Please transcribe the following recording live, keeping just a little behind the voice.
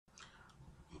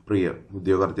പ്രിയ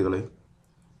ഉദ്യോഗാർത്ഥികളെ,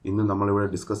 ഇന്ന് നമ്മളിവിടെ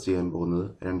ഡിസ്കസ് ചെയ്യാൻ പോകുന്നത്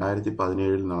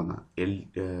 2017 നടന്ന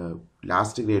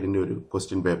ലാസ്റ്റ് ഗ്രേഡിൻ്റെ ഒരു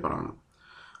ക്വസ്റ്റ്യൻ പേപ്പറാണ്.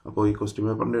 അപ്പോൾ ഈ ക്വസ്റ്റ്യൻ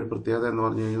പേപ്പറിൻ്റെ ഒരു പ്രത്യേകത എന്ന്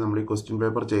പറഞ്ഞു കഴിഞ്ഞാൽ നമ്മൾ ഈ ക്വസ്റ്റ്യൻ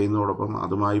പേപ്പർ ചെയ്യുന്നതോടൊപ്പം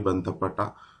അതുമായി ബന്ധപ്പെട്ട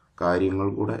കാര്യങ്ങൾ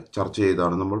കൂടെ ചർച്ച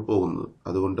ചെയ്താണ് നമ്മൾ പോകുന്നത്.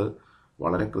 അതുകൊണ്ട്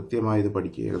വളരെ കൃത്യമായി ഇത്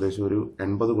പഠിക്കുക. ഏകദേശം ഒരു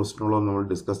 80 ക്വസ്റ്റ്യനുകളോളം നമ്മൾ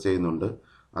ഡിസ്കസ് ചെയ്യുന്നുണ്ട്.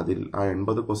 അതിൽ ആ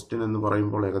 80 ക്വസ്റ്റ്യൻ എന്ന്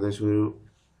പറയുമ്പോൾ ഏകദേശം ഒരു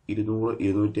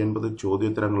 200-250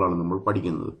 ചോദ്യോത്തരങ്ങളാണ് നമ്മൾ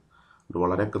പഠിക്കുന്നത്.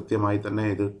 വളരെ കൃത്യമായി തന്നെ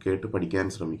ഇത് കേട്ട് പഠിക്കാൻ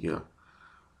ശ്രമിക്കുക.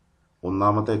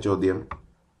 ഒന്നാമത്തെ ചോദ്യം: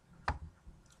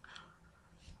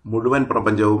 മുഴുവൻ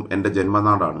പ്രപഞ്ചവും എൻ്റെ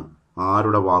ജന്മനാടാണ്.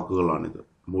 ആരുടെ വാക്കുകളാണിത്?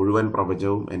 മുഴുവൻ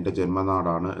പ്രപഞ്ചവും എൻ്റെ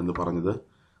ജന്മനാടാണ് എന്ന് പറഞ്ഞത്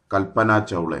കൽപ്പന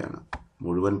ചൗളയാണ്.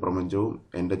 മുഴുവൻ പ്രപഞ്ചവും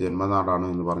എൻ്റെ ജന്മനാടാണ്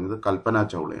എന്ന് പറഞ്ഞത് കൽപ്പന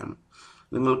ചൗളയാണ്.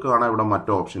 നിങ്ങൾക്ക് കാണാം ഇവിടെ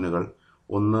മറ്റു ഓപ്ഷനുകൾ.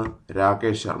 ഒന്ന്,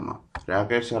 രാകേഷ് ശർമ്മ.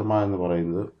 രാകേഷ് ശർമ്മ എന്ന്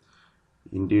പറയുന്നത്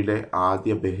ഇന്ത്യയിലെ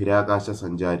ആദ്യ ബഹിരാകാശ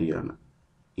സഞ്ചാരിയാണ്.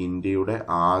 ഇന്ത്യയുടെ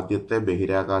ആദ്യത്തെ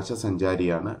ബഹിരാകാശ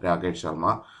സഞ്ചാരിയാണ് രാകേഷ് ശർമ്മ.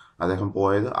 അദ്ദേഹം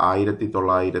പോയത്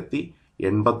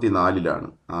 1984-ലാണ്.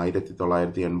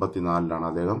 1984-ലാണ്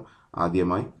അദ്ദേഹം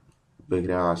ആദ്യമായി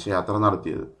ബഹിരാകാശ യാത്ര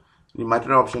നടത്തിയത്. ഇനി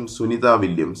മറ്റൊരു option Sunitha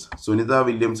Williams. Sunitha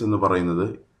Williams എന്ന് പറയുന്നത്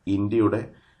ഇന്ത്യയുടെ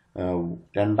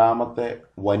രണ്ടാമത്തെ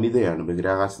വനിതയാണ്.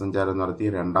 ബഹിരാകാശ സഞ്ചാരം നടത്തിയ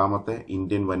രണ്ടാമത്തെ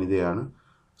ഇന്ത്യൻ വനിതയാണ്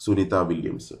സുനിത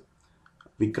വില്യംസ്.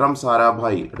 വിക്രം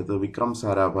സാരാഭായ്. അടുത്തത് വിക്രം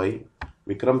സാരാഭായ്.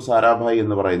 വിക്രം സാരാഭായ്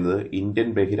എന്ന് പറയുന്നത് ഇന്ത്യൻ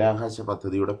ബഹിരാകാശ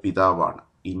പദ്ധതിയുടെ പിതാവാണ്.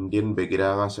 ഇന്ത്യൻ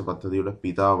ബഹിരാകാശ പദ്ധതിയുടെ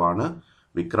പിതാവാണ്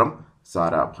വിക്രം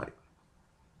സാരാഭായ്.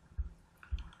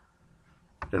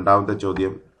 രണ്ടാമത്തെ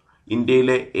ചോദ്യം: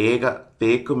 ഇന്ത്യയിലെ ഏക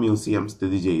തേക്ക് മ്യൂസിയം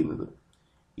സ്ഥിതി ചെയ്യുന്നത്?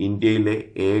 ഇന്ത്യയിലെ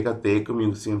ഏക തേക്ക്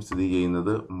മ്യൂസിയം സ്ഥിതി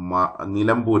ചെയ്യുന്നത്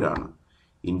നിലമ്പൂരാണ്.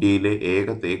 ഇന്ത്യയിലെ ഏക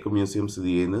തേക്ക് മ്യൂസിയം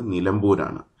സ്ഥിതി ചെയ്യുന്നത്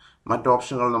നിലമ്പൂരാണ്. മറ്റ്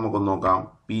ഓപ്ഷനുകൾ നമുക്കൊന്ന് നോക്കാം.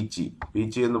 പീച്ചി.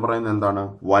 പീച്ചി എന്ന് പറയുന്നത് എന്താണ്?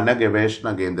 വനഗവേഷണ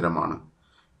കേന്ദ്രമാണ്.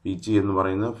 പീച്ചി എന്ന്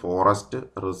പറയുന്നത് ഫോറസ്റ്റ്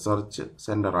റിസർച്ച്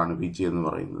സെൻ്ററാണ് പീച്ചി എന്ന്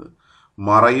പറയുന്നത്.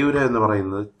 മറയൂര് എന്ന്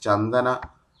പറയുന്നത് ചന്ദന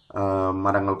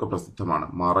മരങ്ങൾക്ക് പ്രസിദ്ധമാണ്.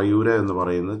 മറയൂര് എന്ന്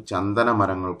പറയുന്നത് ചന്ദന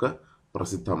മരങ്ങൾക്ക്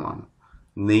പ്രസിദ്ധമാണ്.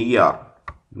 നെയ്യാർ.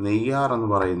 നെയ്യാർ എന്ന്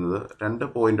പറയുന്നത് 2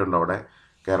 പോയിന്റ് ഉണ്ട് അവിടെ.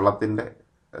 കേരളത്തിൻ്റെ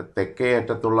തെക്കേ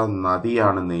അറ്റത്തുള്ള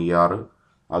നദിയാണ് നെയ്യാർ.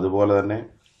 അതുപോലെ തന്നെ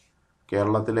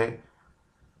കേരളത്തിലെ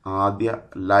ആദ്യ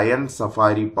ലയൺ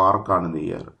സഫാരി പാർക്കാണ്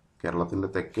നെയ്യാർ. കേരളത്തിൻ്റെ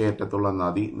തെക്കേ അറ്റത്തുള്ള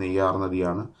നദി നെയ്യാർ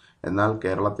നദിയാണ്. എന്നാൽ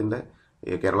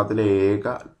കേരളത്തിലെ ഏക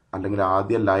അല്ലെങ്കിൽ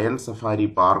ആദ്യ ലയൺ സഫാരി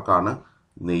പാർക്കാണ്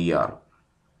നെയ്യാർ.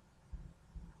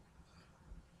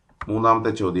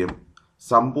 മൂന്നാമത്തെ ചോദ്യം: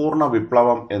 സമ്പൂർണ്ണ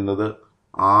വിപ്ലവം എന്നത്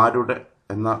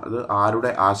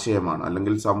ആരുടെ ആശയമാണ്?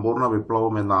 അല്ലെങ്കിൽ സമ്പൂർണ്ണ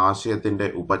വിപ്ലവം എന്ന ആശയത്തിൻ്റെ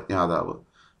ഉപജ്ഞാതാവ്?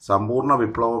 സമ്പൂർണ്ണ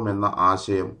വിപ്ലവം എന്ന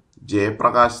ആശയം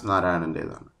ജയപ്രകാശ്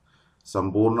നാരായണൻ്റേതാണ്.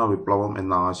 സമ്പൂർണ്ണ വിപ്ലവം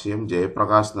എന്ന ആശയം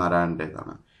ജയപ്രകാശ്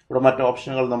നാരായണൻ്റേതാണ്. ഇവിടെ മറ്റ്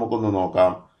ഓപ്ഷനുകൾ നമുക്കൊന്ന്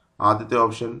നോക്കാം. ആദ്യത്തെ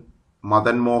ഓപ്ഷൻ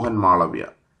മദൻ മോഹൻ മാളവ്യ.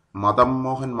 മദൻ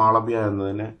മോഹൻ മാളവ്യ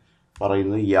എന്നതിന്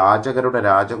പറയുന്നത് യാചകരുടെ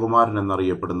രാജകുമാരൻ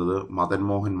എന്നറിയപ്പെടുന്നത് മദൻ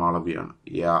മോഹൻ മാളവ്യയാണ്.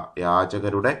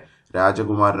 യാചകരുടെ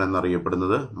രാജകുമാരൻ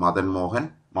എന്നറിയപ്പെടുന്നത് മദൻ മോഹൻ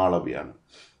മാളവ്യയാണ്.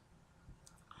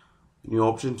 ഇനി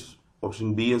ഓപ്ഷൻ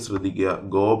ബി ശ്രദ്ധിക്കുക.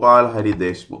 ഗോപാൽ ഹരി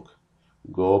ദേശ്മുഖ്.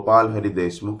 ഗോപാൽ ഹരി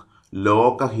ദേശ്മുഖ്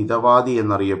ലോകഹിതവാദി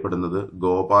എന്നറിയപ്പെടുന്നത്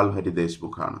ഗോപാൽ ഹരി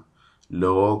ദേശ്മുഖാണ്.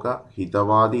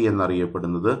 ലോകഹിതവാദി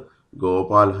എന്നറിയപ്പെടുന്നത്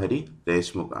ഗോപാൽ ഹരി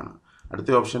ദേശ്മുഖാണ്. അടുത്ത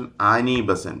option Annie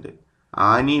Besant.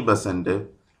 Annie Besant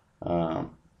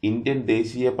Indian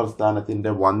ദേശീയ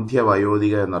പ്രസ്ഥാനത്തിൻ്റെ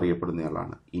വന്ധ്യവയോധിക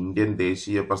എന്നറിയപ്പെടുന്നയാളാണ്. ഇന്ത്യൻ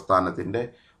ദേശീയ പ്രസ്ഥാനത്തിൻ്റെ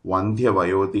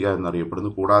വന്ധ്യവയോധിക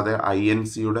എന്നറിയപ്പെടുന്നു. കൂടാതെ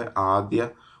INCയുടെ ആദ്യ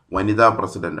വനിതാ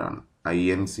പ്രസിഡന്റാണ്.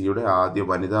 INCയുടെ ആദ്യ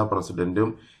വനിതാ പ്രസിഡന്റും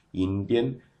ഇന്ത്യൻ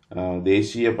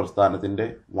ദേശീയ പ്രസ്ഥാനത്തിൻ്റെ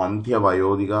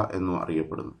വന്ധ്യവയോധിക എന്നും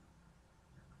അറിയപ്പെടുന്നു.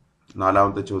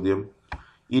 നാലാമത്തെ ചോദ്യം: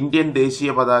 ഇന്ത്യൻ ദേശീയ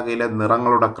പതാകയിലെ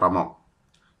നിറങ്ങളുടെ ക്രമം?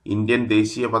 ഇന്ത്യൻ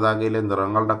ദേശീയ പതാകയിലെ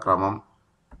നിറങ്ങളുടെ ക്രമം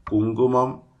കുങ്കുമം,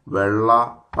 വെള്ള,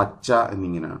 പച്ച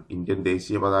എന്നിങ്ങനെയാണ്. ഇന്ത്യൻ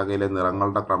ദേശീയ പതാകയിലെ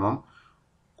നിറങ്ങളുടെ ക്രമം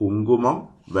കുങ്കുമം,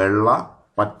 വെള്ള,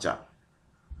 പച്ച.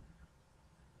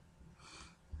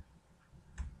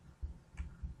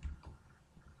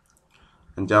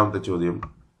 അഞ്ചാമത്തെ ചോദ്യം: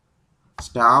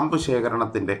 സ്റ്റാമ്പ്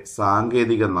ശേഖരണത്തിൻ്റെ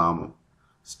സാങ്കേതിക നാമം?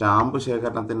 സ്റ്റാമ്പ്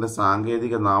ശേഖരണത്തിൻ്റെ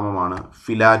സാങ്കേതിക നാമമാണ്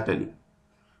ഫിലാറ്റലി.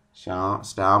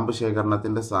 സ്റ്റാമ്പ്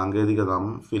ശേഖരണത്തിൻ്റെ സാങ്കേതിക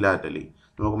നാമം ഫിലാറ്റലി.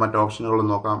 നമുക്ക് മറ്റ് ഓപ്ഷനുകൾ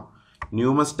നോക്കാം.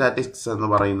 ന്യൂമസ്റ്റാറ്റിക്സ് എന്ന്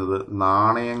പറയുന്നത്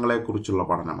നാണയങ്ങളെക്കുറിച്ചുള്ള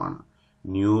പഠനമാണ്.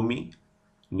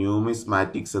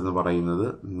 ന്യൂമിസ്മാറ്റിക്സ് എന്ന് പറയുന്നത്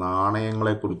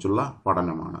നാണയങ്ങളെക്കുറിച്ചുള്ള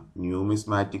പഠനമാണ്.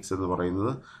 ന്യൂമിസ്മാറ്റിക്സ് എന്ന്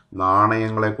പറയുന്നത്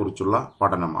നാണയങ്ങളെക്കുറിച്ചുള്ള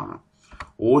പഠനമാണ്.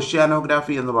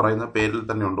 ഓഷ്യാനോഗ്രാഫി എന്ന് പറയുന്ന പേരിൽ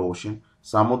തന്നെ ഉണ്ട് ഓഷ്യൻ.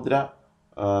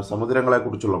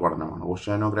 സമുദ്രങ്ങളെക്കുറിച്ചുള്ള പഠനമാണ്.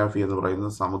 ഓഷ്യാനോഗ്രാഫി എന്ന്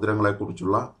പറയുന്നത്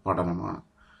സമുദ്രങ്ങളെക്കുറിച്ചുള്ള പഠനമാണ്.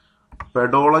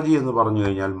 പെഡോളജി എന്ന് പറഞ്ഞു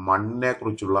കഴിഞ്ഞാൽ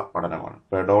മണ്ണിനെക്കുറിച്ചുള്ള പഠനമാണ്.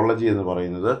 പെഡോളജി എന്ന്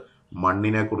പറയുന്നത്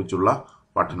മണ്ണിനെക്കുറിച്ചുള്ള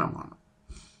പഠനമാണ്.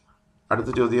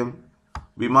 അടുത്ത ചോദ്യം,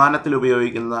 വിമാനത്തിൽ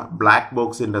ഉപയോഗിക്കുന്ന ബ്ലാക്ക്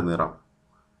ബോക്സിൻ്റെ നിറം.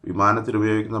 വിമാനത്തിൽ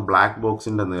ഉപയോഗിക്കുന്ന ബ്ലാക്ക്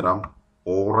ബോക്സിൻ്റെ നിറം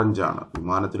ഓറഞ്ചാണ്.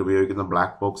 വിമാനത്തിൽ ഉപയോഗിക്കുന്ന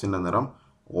ബ്ലാക്ക് ബോക്സിൻ്റെ നിറം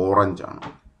ഓറഞ്ചാണ്.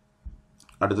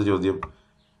 അടുത്ത ചോദ്യം,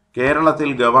 കേരളത്തിൽ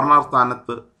ഗവർണർ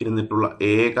സ്ഥാനത്ത് ഇരുന്നിട്ടുള്ള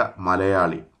ഏക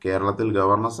മലയാളി. കേരളത്തിൽ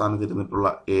ഗവർണർ സ്ഥാനത്ത് ഇരുന്നിട്ടുള്ള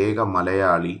ഏക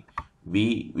മലയാളി വി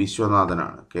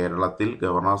വിശ്വനാഥനാണ്. കേരളത്തിൽ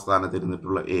ഗവർണർ സ്ഥാനത്ത്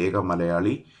ഇരുന്നിട്ടുള്ള ഏക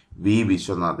മലയാളി വി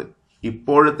വിശ്വനാഥൻ.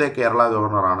 ഇപ്പോഴത്തെ കേരള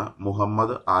ഗവർണറാണ്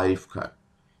മുഹമ്മദ് ആരിഫ് ഖാൻ.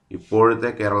 ഇപ്പോഴത്തെ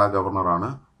കേരള ഗവർണറാണ്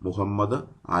മുഹമ്മദ്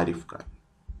ആരിഫ് ഖാൻ.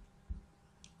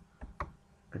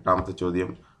 എട്ടാമത്തെ ചോദ്യം,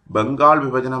 ബംഗാൾ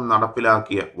വിഭജനം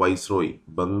നടപ്പിലാക്കിയ വൈസ്രോയി.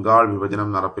 ബംഗാൾ വിഭജനം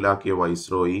നടപ്പിലാക്കിയ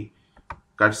വൈസ്രോയി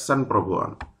കഴ്സൺ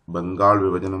പ്രഭുവാണ്. ബംഗാൾ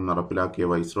വിഭജനം നടപ്പിലാക്കിയ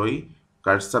വൈസ്രോയി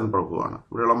കഴ്സൺ പ്രഭുവാണ്.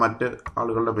 ഇവിടെയുള്ള മറ്റ്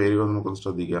ആളുകളുടെ പേരുകൾ നമുക്കൊന്ന്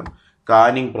ശ്രദ്ധിക്കാം.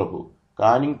 കാനിങ് പ്രഭു.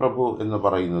 കാനിങ് പ്രഭു എന്ന്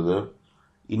പറയുന്നത്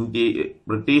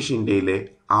ബ്രിട്ടീഷ് ഇന്ത്യയിലെ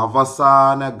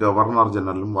അവസാന ഗവർണർ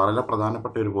ജനറലും വളരെ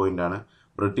പ്രധാനപ്പെട്ട ഒരു പോയിന്റാണ്.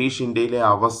 ബ്രിട്ടീഷ് ഇന്ത്യയിലെ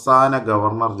അവസാന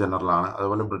ഗവർണർ ജനറലാണ്.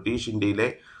 അതുപോലെ ബ്രിട്ടീഷ് ഇന്ത്യയിലെ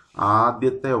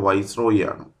ആദ്യത്തെ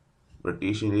വൈസ്രോയിയാണ്.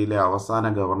 ബ്രിട്ടീഷ് ഇന്ത്യയിലെ അവസാന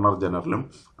ഗവർണർ ജനറലും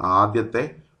ആദ്യത്തെ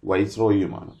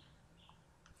വൈസ്രോയിയുമാണ്.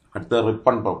 അടുത്ത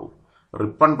റിപ്പൺ പ്രഭു.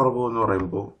 റിപ്പൺ പ്രഭു എന്ന്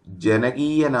പറയുമ്പോൾ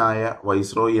ജനകീയനായ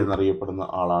വൈസ്രോയി എന്നറിയപ്പെടുന്ന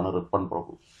ആളാണ് റിപ്പൺ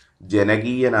പ്രഭു.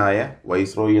 ജനകീയനായ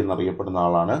വൈസ്രോയി എന്നറിയപ്പെടുന്ന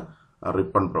ആളാണ്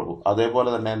റിപ്പൺ പ്രഭു. അതേപോലെ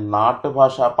തന്നെ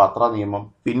നാട്ടുഭാഷാ പത്ര നിയമം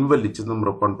പിൻവലിച്ചതും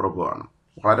റിപ്പൺ പ്രഭുവാണ്.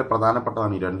 വളരെ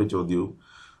പ്രധാനപ്പെട്ടതാണ് ഈ രണ്ട് ചോദ്യവും.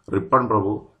 റിപ്പൺ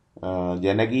പ്രഭു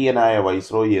ജനകീയനായ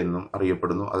വൈസ്രോയി എന്നും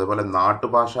അറിയപ്പെടുന്നു. അതേപോലെ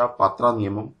നാട്ടുഭാഷാ പത്ര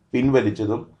നിയമം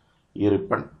പിൻവലിച്ചതും ഈ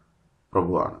റിപ്പൺ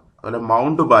പ്രഭുവാണ്. അതുപോലെ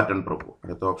മൗണ്ട് ബാറ്റൺ പ്രഭു.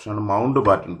 അടുത്ത ഓപ്ഷനാണ് മൗണ്ട്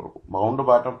ബാറ്റൺ പ്രഭു. മൗണ്ട്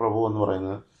ബാറ്റൺ പ്രഭു എന്ന്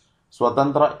പറയുന്നത്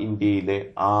സ്വതന്ത്ര ഇന്ത്യയിലെ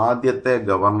ആദ്യത്തെ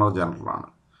ഗവർണർ ജനറലാണ്.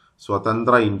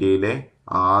 സ്വതന്ത്ര ഇന്ത്യയിലെ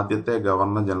ആദ്യത്തെ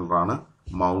ഗവർണർ ജനറലാണ്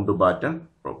മൗണ്ട് ബാറ്റൺ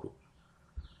പ്രഭു.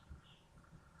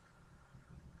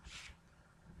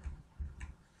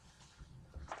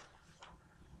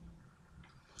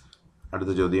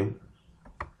 അടുത്ത ചോദ്യം,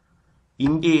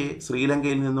 ഇന്ത്യയെ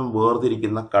ശ്രീലങ്കയിൽ നിന്നും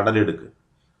വേർതിരിക്കുന്ന കടലിടുക്ക്.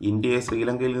 ഇന്ത്യയെ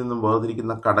ശ്രീലങ്കയിൽ നിന്നും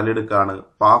വേർതിരിക്കുന്ന കടലിടുക്കാണ്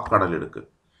പാക് കടലിടുക്ക്.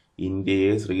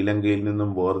 ഇന്ത്യയെ ശ്രീലങ്കയിൽ നിന്നും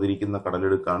വേർതിരിക്കുന്ന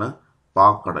കടലിടുക്കാണ്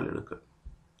പാക് കടലിടുക്ക്.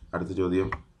 അടുത്ത ചോദ്യം,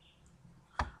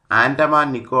 ആൻഡമാൻ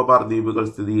നിക്കോബാർ ദ്വീപുകൾ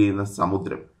സ്ഥിതി ചെയ്യുന്ന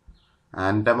സമുദ്രം.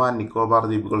 ആൻഡമാൻ നിക്കോബാർ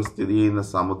ദ്വീപുകൾ സ്ഥിതി ചെയ്യുന്ന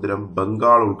സമുദ്രം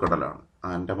ബംഗാൾ ഉൾക്കടലാണ്.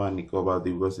 ആൻഡമാൻ നിക്കോബാർ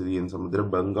ദ്വീപുകൾ സ്ഥിതി ചെയ്യുന്ന സമുദ്രം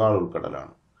ബംഗാൾ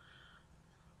ഉൾക്കടലാണ്.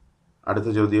 അടുത്ത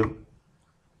ചോദ്യം,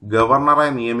 ഗവർണറെ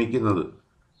നിയമിക്കുന്നത്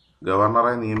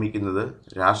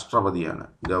രാഷ്ട്രപതിയാണ്.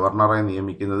 ഗവർണറെ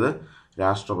നിയമിക്കുന്നത്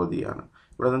രാഷ്ട്രപതിയാണ്.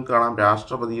 ഇവിടെ നിങ്ങൾക്ക് കാണാം,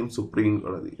 രാഷ്ട്രപതിയും സുപ്രീം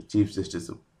കോടതി ചീഫ്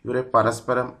ജസ്റ്റിസും ഇവരെ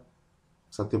പരസ്പരം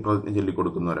സത്യപ്രതിജ്ഞ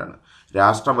ചൊല്ലിക്കൊടുക്കുന്നവരാണ്.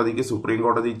 രാഷ്ട്രപതിക്ക് സുപ്രീം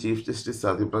കോടതി ചീഫ് ജസ്റ്റിസ്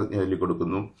സത്യപ്രതിജ്ഞ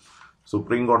ചൊല്ലിക്കൊടുക്കുന്നു.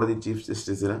 സുപ്രീം കോടതി ചീഫ്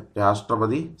ജസ്റ്റിസിന്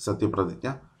രാഷ്ട്രപതി സത്യപ്രതിജ്ഞ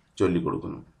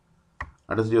ചൊല്ലിക്കൊടുക്കുന്നു.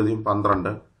 അടുത്ത ചോദ്യം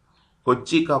 12,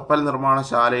 കൊച്ചി കപ്പൽ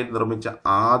നിർമ്മാണശാലയിൽ നിർമ്മിച്ച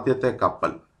ആദ്യത്തെ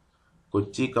കപ്പൽ.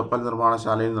 കൊച്ചി കപ്പൽ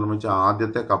നിർമ്മാണശാലയിൽ നിർമ്മിച്ച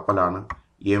ആദ്യത്തെ കപ്പലാണ്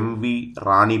MV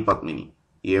റാണി പത്മിനി.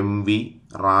 MV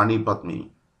റാണി പത്മിനി.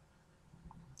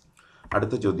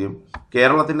 അടുത്ത ചോദ്യം,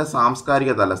 കേരളത്തിൻ്റെ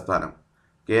സാംസ്കാരിക തലസ്ഥാനം.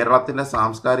 കേരളത്തിൻ്റെ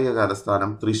സാംസ്കാരിക തലസ്ഥാനം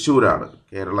തൃശ്ശൂരാണ്.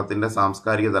 കേരളത്തിൻ്റെ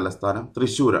സാംസ്കാരിക തലസ്ഥാനം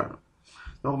തൃശ്ശൂരാണ്.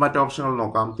 നമുക്ക് മറ്റു ഓപ്ഷനുകൾ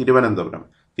നോക്കാം. തിരുവനന്തപുരം.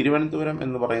 തിരുവനന്തപുരം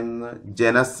എന്ന് പറയുന്നത്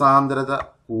ജനസാന്ദ്രത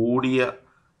കൂടിയ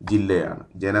ജില്ലയാണ്.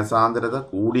 ജനസാന്ദ്രത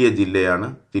കൂടിയ ജില്ലയാണ്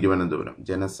തിരുവനന്തപുരം.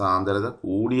 ജനസാന്ദ്രത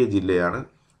കൂടിയ ജില്ലയാണ്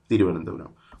തിരുവനന്തപുരം.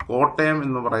 കോട്ടയം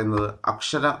എന്ന് പറയുന്നത്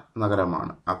അക്ഷര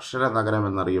നഗരമാണ്. അക്ഷര നഗരം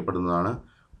എന്നറിയപ്പെടുന്നതാണ്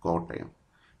കോട്ടയം.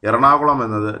 എറണാകുളം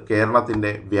എന്നത്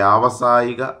കേരളത്തിൻ്റെ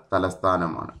വ്യാവസായിക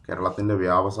തലസ്ഥാനമാണ്. കേരളത്തിൻ്റെ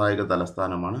വ്യാവസായിക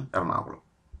തലസ്ഥാനമാണ് എറണാകുളം.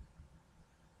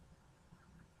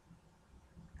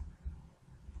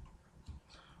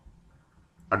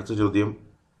 അടുത്ത ചോദ്യം,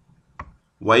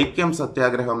 വൈക്കം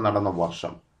സത്യാഗ്രഹം നടന്ന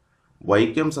വർഷം.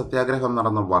 വൈക്കം സത്യാഗ്രഹം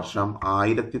നടന്ന വർഷം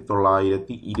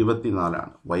 1924.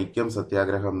 വൈക്കം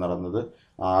സത്യാഗ്രഹം നടന്നത്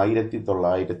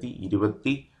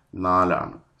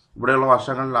 1924. ഇവിടെയുള്ള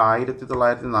വർഷങ്ങളിൽ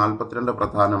 1942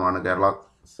 പ്രധാനമാണ്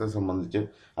കേരളത്തെ സംബന്ധിച്ച്.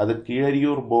 അത്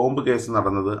കീഴരിയൂർ ബോംബ് കേസ്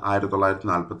നടന്നത്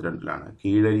 1942.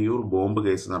 കീഴരിയൂർ ബോംബ്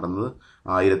കേസ് നടന്നത്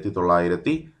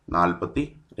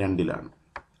 1942.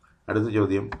 അടുത്ത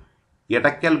ചോദ്യം,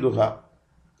 എടക്കൽ ഗുഹ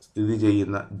സ്ഥിതി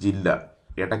ചെയ്യുന്ന ജില്ല.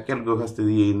 എടക്കൽ ഗുഹ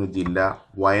സ്ഥിതി ചെയ്യുന്ന ജില്ല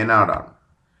വയനാടാണ്.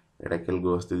 എടക്കൽ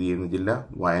ഗുഹ സ്ഥിതി ചെയ്യുന്ന ജില്ല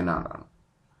വയനാടാണ്.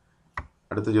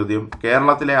 അടുത്ത ചോദ്യം,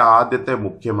 കേരളത്തിലെ ആദ്യത്തെ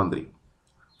മുഖ്യമന്ത്രി.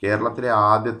 കേരളത്തിലെ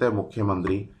ആദ്യത്തെ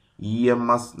മുഖ്യമന്ത്രി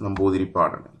EMS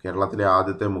നമ്പൂതിരിപ്പാടാണ്. കേരളത്തിലെ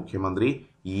ആദ്യത്തെ മുഖ്യമന്ത്രി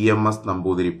EMS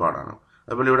നമ്പൂതിരിപ്പാടാണ്.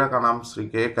 അതുപോലെ ഇവിടെ കാണാം ശ്രീ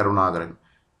K കരുണാകരൻ.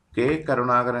 K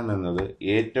കരുണാകരൻ എന്നത്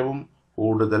ഏറ്റവും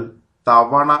കൂടുതൽ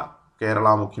തവണ കേരള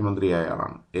മുഖ്യമന്ത്രിയായ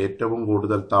ആളാണ്. ഏറ്റവും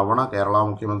കൂടുതൽ തവണ കേരള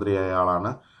മുഖ്യമന്ത്രിയായ ആളാണ്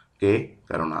K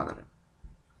കരുണാകരൻ.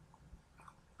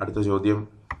 അടുത്ത ചോദ്യം,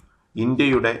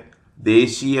 ഇന്ത്യയുടെ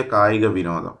ദേശീയ കായിക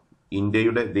വിനോദം.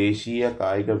 ഇന്ത്യയുടെ ദേശീയ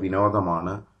കായിക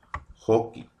വിനോദമാണ്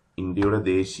ഹോക്കി. ഇന്ത്യയുടെ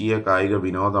ദേശീയ കായിക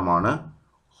വിനോദമാണ്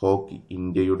ഹോക്കി.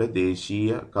 ഇന്ത്യയുടെ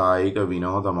ദേശീയ കായിക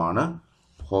വിനോദമാണ്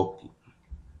ഹോക്കി.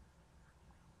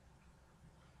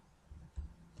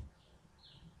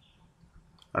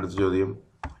 അടുത്ത ചോദ്യം,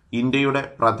 ഇന്ത്യയുടെ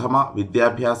പ്രഥമ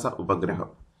വിദ്യാഭ്യാസ ഉപഗ്രഹം.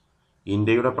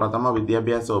 ഇന്ത്യയുടെ പ്രഥമ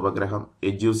വിദ്യാഭ്യാസ ഉപഗ്രഹം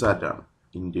എഡ്യൂസാറ്റ് ആണ്.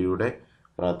 ഇന്ത്യയുടെ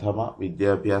പ്രഥമ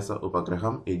വിദ്യാഭ്യാസ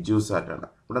ഉപഗ്രഹം എഡ്യൂസാറ്റ് ആണ്.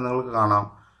 ഇവിടെ നിങ്ങൾക്ക് കാണാം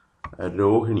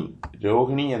രോഹിണി.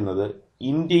 രോഹിണി എന്നത്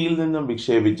ഇന്ത്യയിൽ നിന്നും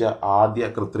വിക്ഷേപിച്ച ആദ്യ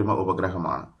കൃത്രിമ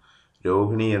ഉപഗ്രഹമാണ്.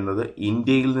 രോഹിണി എന്നത്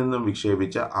ഇന്ത്യയിൽ നിന്നും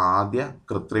വിക്ഷേപിച്ച ആദ്യ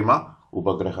കൃത്രിമ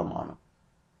ഉപഗ്രഹമാണ്.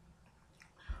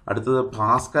 അടുത്തത്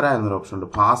ഭാസ്കര എന്നൊരു ഓപ്ഷൻ ഉണ്ട്.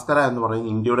 ഭാസ്കര എന്ന്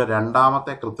പറയുന്നത് ഇന്ത്യയുടെ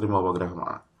രണ്ടാമത്തെ കൃത്രിമ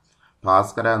ഉപഗ്രഹമാണ്.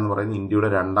 ഭാസ്കര എന്ന് പറയുന്നത് ഇന്ത്യയുടെ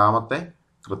രണ്ടാമത്തെ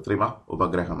കൃത്രിമ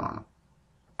ഉപഗ്രഹമാണ്.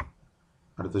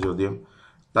 അടുത്ത ചോദ്യം,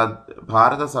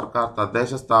 ഭാരത സർക്കാർ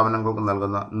തദ്ദേശ സ്ഥാപനങ്ങൾക്ക്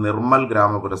നൽകുന്ന നിർമ്മൽ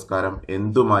ഗ്രാമ പുരസ്കാരം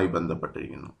എന്തുമായി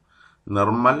ബന്ധപ്പെട്ടിരിക്കുന്നു?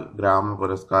 നിർമ്മൽ ഗ്രാമ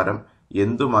പുരസ്കാരം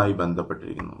എന്തുമായി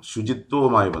ബന്ധപ്പെട്ടിരിക്കുന്നു?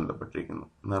 ശുചിത്വവുമായി ബന്ധപ്പെട്ടിരിക്കുന്നു.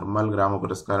 നിർമ്മൽ ഗ്രാമ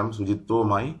പുരസ്കാരം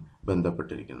ശുചിത്വവുമായി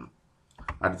ബന്ധപ്പെട്ടിരിക്കുന്നു.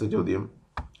 അടുത്ത ചോദ്യം,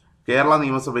 കേരള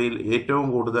നിയമസഭയിൽ ഏറ്റവും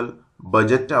കൂടുതൽ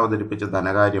ബജറ്റ് അവതരിപ്പിച്ച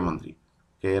ധനകാര്യമന്ത്രി.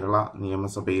 കേരള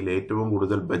നിയമസഭയിൽ ഏറ്റവും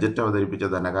കൂടുതൽ ബജറ്റ് അവതരിപ്പിച്ച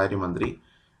ധനകാര്യമന്ത്രി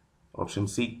ഓപ്ഷൻ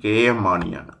സി KM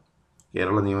മാണിയാണ്.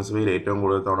 കേരള നിയമസഭയിൽ ഏറ്റവും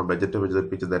കൂടുതൽ തവണ ബജറ്റ്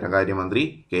അവതരിപ്പിച്ച ധനകാര്യമന്ത്രി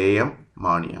KM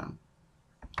മാണിയാണ്.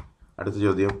 അടുത്ത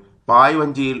ചോദ്യം,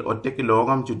 പായ്വഞ്ചിയിൽ ഒറ്റയ്ക്ക്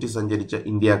ലോകം ചുറ്റി സഞ്ചരിച്ച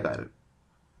ഇന്ത്യക്കാരൻ.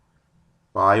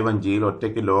 പായ്വഞ്ചിയിൽ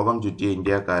ഒറ്റയ്ക്ക് ലോകം ചുറ്റിയ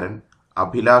ഇന്ത്യക്കാരൻ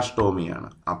അഭിലാഷ് ടോമിയാണ്.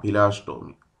 അഭിലാഷ്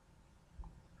ടോമി.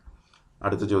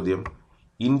 അടുത്ത ചോദ്യം,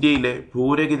 ഇന്ത്യയിലെ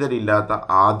ഭൂരഹിതരില്ലാത്ത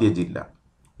ആദ്യ ജില്ല.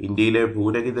 ഇന്ത്യയിലെ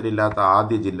ഭൂരഹിതരില്ലാത്ത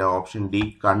ആദ്യ ജില്ല ഓപ്ഷൻ ഡി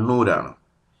കണ്ണൂരാണ്.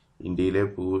 ഇന്ത്യയിലെ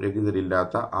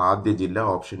ഭൂരഹിതരില്ലാത്ത ആദ്യ ജില്ല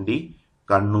ഓപ്ഷൻ ഡി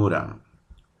കണ്ണൂരാണ്.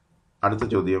 അടുത്ത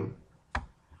ചോദ്യം,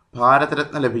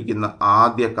 ഭാരതരത്ന ലഭിക്കുന്ന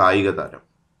ആദ്യ കായിക താരം.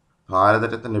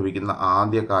 ഭാരതരത്ന ലഭിക്കുന്ന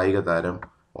ആദ്യ കായിക താരം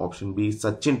ഓപ്ഷൻ ബി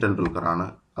സച്ചിൻ ടെണ്ടുൽക്കർ ആണ്.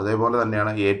 അതേപോലെ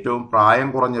തന്നെയാണ് ഏറ്റവും പ്രായം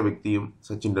കുറഞ്ഞ വ്യക്തിയും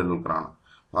സച്ചിൻ ടെണ്ടുൽക്കർ ആണ്.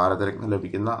 ഭാരതരത്ന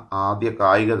ലഭിക്കുന്ന ആദ്യ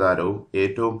കായിക താരവും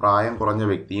ഏറ്റവും പ്രായം കുറഞ്ഞ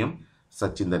വ്യക്തിയും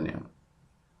സച്ചിൻ തന്നെയാണ്.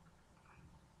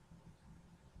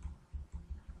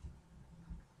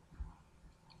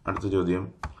 അടുത്ത ചോദ്യം,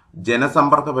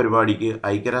 ജനസമ്പർക്ക പരിപാടിക്ക്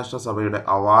ഐക്യരാഷ്ട്രസഭയുടെ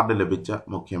അവാർഡ് ലഭിച്ച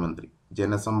മുഖ്യമന്ത്രി.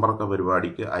 ജനസമ്പർക്ക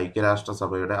പരിപാടിക്ക്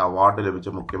ഐക്യരാഷ്ട്രസഭയുടെ അവാർഡ് ലഭിച്ച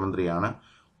മുഖ്യമന്ത്രിയാണ്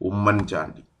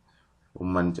ഉമ്മൻചാണ്ടി.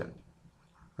 ഉമ്മൻചാണ്ടി.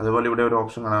 അതുപോലെ ഇവിടെ ഒരു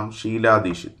ഓപ്ഷൻ കാണാം ഷീലാ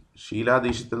ദീക്ഷിത്. ഷീലാ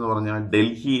ദീക്ഷിത് എന്ന് പറഞ്ഞാൽ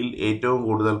ഡൽഹിയിൽ ഏറ്റവും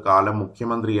കൂടുതൽ കാലം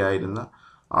മുഖ്യമന്ത്രിയായിരുന്ന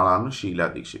ആളാണ് ഷീലാ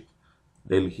ദീക്ഷിത്.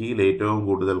 ഡൽഹിയിൽ ഏറ്റവും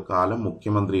കൂടുതൽ കാലം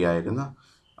മുഖ്യമന്ത്രിയായിരുന്ന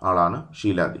ആളാണ്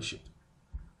ഷീലാ ദീക്ഷിത്.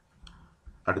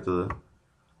 അടുത്തത്,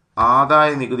 ആദായ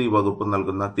നികുതി വകുപ്പ്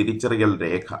നൽകുന്ന തിരിച്ചറിയൽ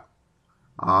രേഖ.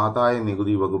 ആദായ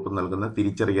നികുതി വകുപ്പ് നൽകുന്ന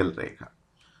തിരിച്ചറിയൽ രേഖ.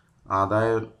 ആദായ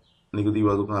നികുതി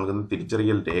വകുപ്പ് നൽകുന്ന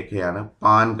തിരിച്ചറിയൽ രേഖയാണ്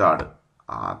പാൻ കാർഡ്.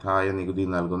 ആദായ നികുതി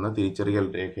നൽകുന്ന തിരിച്ചറിയൽ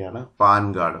രേഖയാണ് പാൻ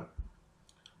കാർഡ്.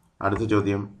 അടുത്ത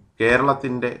ചോദ്യം,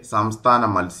 കേരളത്തിൻ്റെ സംസ്ഥാന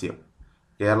മത്സ്യം.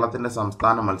 കേരളത്തിൻ്റെ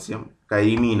സംസ്ഥാന മത്സ്യം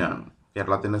കരിമീനാണ്.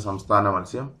 കേരളത്തിൻ്റെ സംസ്ഥാന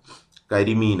മത്സ്യം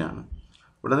കരിമീനാണ്.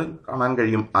 ഇവിടെ കാണാൻ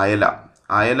കഴിയും അയല.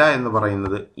 അയല എന്ന്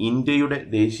പറയുന്നത് ഇന്ത്യയുടെ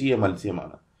ദേശീയ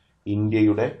മത്സ്യമാണ്.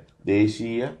 ഇന്ത്യയുടെ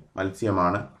ദേശീയ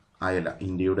മത്സ്യമാണ് അയല.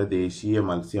 ഇന്ത്യയുടെ ദേശീയ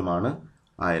മത്സ്യമാണ്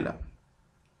അയല.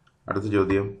 അടുത്ത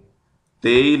ചോദ്യം,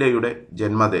 തേയിലയുടെ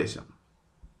ജന്മദേശം.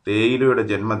 തേയിലയുടെ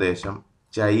ജന്മദേശം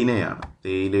ചൈനയാണ്.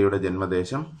 തേയിലയുടെ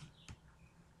ജന്മദേശം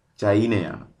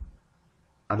ചൈനയാണ്.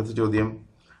 അടുത്ത ചോദ്യം,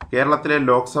 കേരളത്തിലെ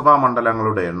ലോക്സഭാ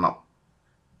മണ്ഡലങ്ങളുടെ എണ്ണം.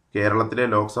 കേരളത്തിലെ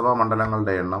ലോക്സഭാ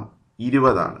മണ്ഡലങ്ങളുടെ എണ്ണം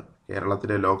 20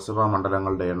 കേരളത്തിലെ ലോക്സഭാ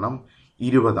മണ്ഡലങ്ങളുടെ എണ്ണം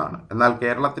 20 എന്നാൽ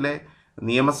കേരളത്തിലെ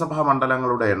നിയമസഭാ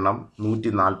മണ്ഡലങ്ങളുടെ എണ്ണം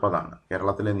 140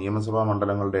 കേരളത്തിലെ നിയമസഭാ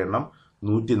മണ്ഡലങ്ങളുടെ എണ്ണം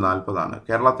 140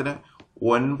 കേരളത്തിന്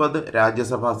 9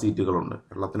 രാജ്യസഭാ സീറ്റുകളുണ്ട്.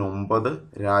 കേരളത്തിന് 9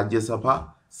 രാജ്യസഭാ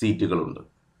സീറ്റുകളുണ്ട്.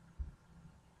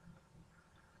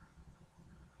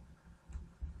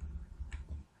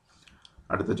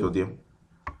 അടുത്ത ചോദ്യം,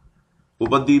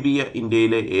 ഉപദ്വീപീയ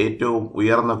ഇന്ത്യയിലെ ഏറ്റവും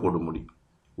ഉയർന്ന കൊടുമുടി.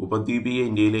 ഉപദ്വീപീയ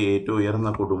ഇന്ത്യയിലെ ഏറ്റവും ഉയർന്ന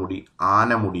കൊടുമുടി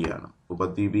ആനമുടിയാണ്.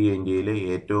 ഉപദ്വീപീയ ഇന്ത്യയിലെ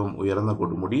ഏറ്റവും ഉയർന്ന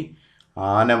കൊടുമുടി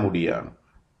ആനമുടിയാണ്.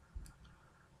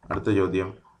 അടുത്ത ചോദ്യം,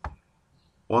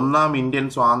 ഒന്നാം ഇന്ത്യൻ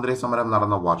സ്വാതന്ത്ര്യ സമരം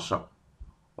നടന്ന വർഷം.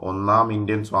 ഒന്നാം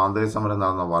ഇന്ത്യൻ സ്വാതന്ത്ര്യ സമരം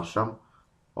നടന്ന വർഷം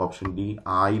ഓപ്ഷൻ ഡി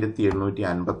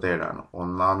 1857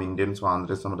 ഒന്നാം ഇന്ത്യൻ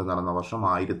സ്വാതന്ത്ര്യ സമരം നടന്ന വർഷം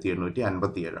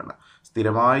 1857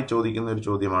 സ്ഥിരമായി ചോദിക്കുന്ന ഒരു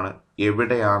ചോദ്യമാണ്,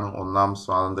 എവിടെയാണ് ഒന്നാം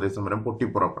സ്വാതന്ത്ര്യ സമരം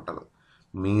പൊട്ടിപ്പുറപ്പെട്ടത്?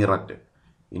 മീററ്റ്.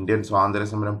 ഇന്ത്യൻ സ്വാതന്ത്ര്യ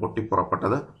സമരം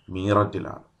പൊട്ടിപ്പുറപ്പെട്ടത്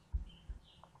മീററ്റിലാണ്.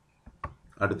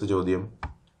 അടുത്ത ചോദ്യം,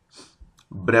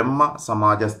 ബ്രഹ്മ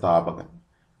സമാജ സ്ഥാപകൻ.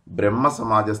 ബ്രഹ്മ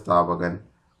സമാജ സ്ഥാപകൻ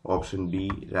ഓപ്ഷൻ ബി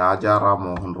രാജാറാം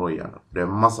മോഹൻ റോയ് ആണ്.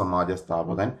 ബ്രഹ്മസമാജ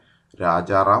സ്ഥാപകൻ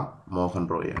രാജാറാം മോഹൻ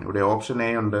റോയ് ആണ്. ഇവിടെ ഓപ്ഷൻ എ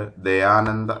ഉണ്ട്,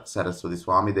 ദയാനന്ദ സരസ്വതി.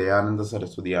 സ്വാമി ദയാനന്ദ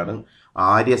സരസ്വതിയാണ്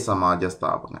ആര്യസമാജ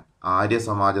സ്ഥാപകൻ.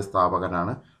 Arya Samaj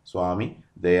സ്ഥാപകനാണ് Swami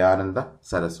Dayananda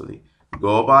Saraswati.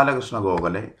 Gopalakrishna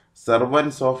Gokhale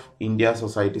servants of India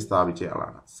society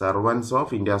സ്ഥാപിച്ചയാളാണ്. Servants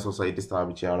of India society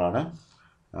സ്ഥാപിച്ചയാളാണ്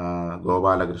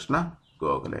Gopalakrishna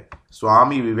Gokhale.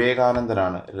 Swami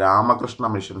വിവേകാനന്ദനാണ് Ramakrishna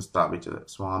mission സ്ഥാപിച്ചത്.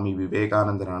 സ്വാമി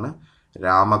വിവേകാനന്ദനാണ്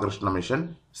രാമകൃഷ്ണ മിഷൻ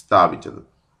സ്ഥാപിച്ചത്.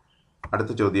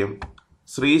 അടുത്ത ചോദ്യം,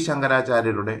 ശ്രീ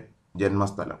ശങ്കരാചാര്യരുടെ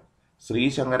ജന്മസ്ഥലം. ശ്രീ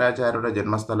ശങ്കരാചാര്യരുടെ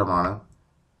ജന്മസ്ഥലമാണ്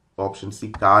ഓപ്ഷൻ സി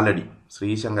കാലടി. ശ്രീ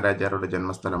ശങ്കരാചാര്യരുടെ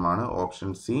ജന്മസ്ഥലമാണ്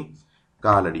ഓപ്ഷൻ സി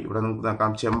കാലടി. ഇവിടെ നമുക്ക്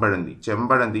നോക്കാം ചെമ്പഴന്തി.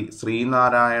 ചെമ്പഴന്തി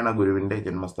ശ്രീനാരായണ ഗുരുവിൻ്റെ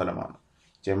ജന്മസ്ഥലമാണ്.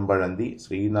 ചെമ്പഴന്തി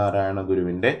ശ്രീനാരായണ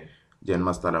ഗുരുവിൻ്റെ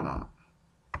ജന്മസ്ഥലമാണ്.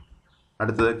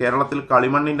 അടുത്തത്, കേരളത്തിൽ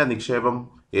കളിമണ്ണിൻ്റെ നിക്ഷേപം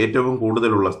ഏറ്റവും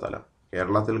കൂടുതലുള്ള സ്ഥലം.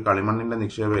 കേരളത്തിൽ കളിമണ്ണിൻ്റെ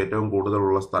നിക്ഷേപം ഏറ്റവും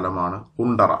കൂടുതലുള്ള സ്ഥലമാണ്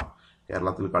കുണ്ടറ.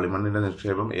 കേരളത്തിൽ കളിമണ്ണിൻ്റെ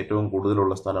നിക്ഷേപം ഏറ്റവും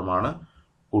കൂടുതലുള്ള സ്ഥലമാണ്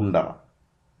കുണ്ടറ.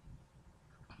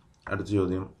 അടുത്ത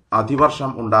ചോദ്യം,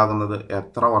 അതിവർഷം ഉണ്ടാകുന്നത്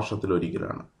എത്ര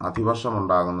വർഷത്തിലൊരിക്കലാണ്? അതിവർഷം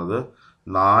ഉണ്ടാകുന്നത്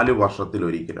 4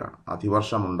 വർഷത്തിലൊരിക്കലാണ്.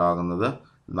 അതിവർഷം ഉണ്ടാകുന്നത്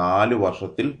 4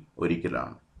 വർഷത്തിൽ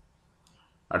ഒരിക്കലാണ്.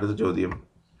 അടുത്ത ചോദ്യം,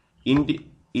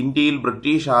 ഇന്ത്യയിൽ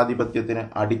ബ്രിട്ടീഷ് ആധിപത്യത്തിന്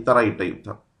അടിത്തറയിട്ട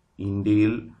യുദ്ധം.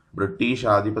 ഇന്ത്യയിൽ ബ്രിട്ടീഷ്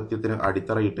ആധിപത്യത്തിന്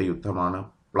അടിത്തറയിട്ട യുദ്ധമാണ്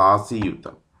പ്ലാസി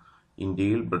യുദ്ധം.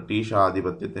 ഇന്ത്യയിൽ ബ്രിട്ടീഷ്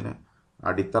ആധിപത്യത്തിന്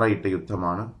അടിത്തറയിട്ട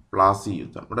യുദ്ധമാണ് പ്ലാസി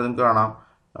യുദ്ധം. ഇവിടെ നിങ്ങൾക്ക് കാണാം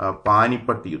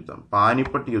പാനിപ്പട്ട് യുദ്ധം.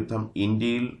 പാനിപ്പട്ട് യുദ്ധം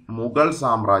ഇന്ത്യയിൽ മുഗൾ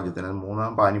സാമ്രാജ്യത്തിന്,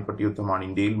 3ാം പാനിപ്പട്ട് യുദ്ധമാണ്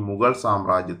ഇന്ത്യയിൽ മുഗൾ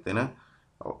സാമ്രാജ്യത്തിന്,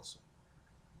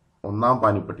 1ാം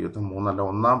പാനിപ്പട്ട് യുദ്ധം 3അല്ല,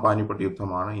 1ാം പാനിപ്പട്ട്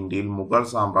യുദ്ധമാണ് ഇന്ത്യയിൽ മുഗൾ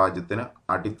സാമ്രാജ്യത്തിന്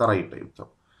അടിത്തറയിട്ട യുദ്ധം.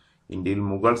 ഇന്ത്യയിൽ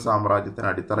മുഗൾ സാമ്രാജ്യത്തിന്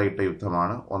അടിത്തറയിട്ട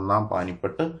യുദ്ധമാണ് 1ാം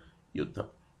പാനിപ്പട്ട് യുദ്ധം.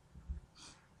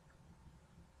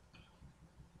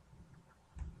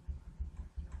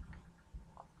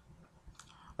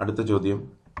 അടുത്ത ചോദ്യം,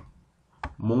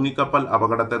 മുങ്ങിക്കപ്പൽ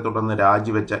അപകടത്തെ തുടർന്ന്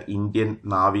രാജിവെച്ച ഇന്ത്യൻ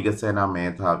നാവികസേനാ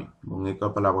മേധാവി.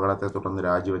 മുങ്ങിക്കപ്പൽ അപകടത്തെ തുടർന്ന്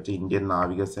രാജിവെച്ച ഇന്ത്യൻ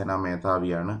നാവികസേനാ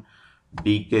മേധാവിയാണ്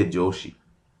DK ജോഷി.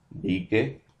 DK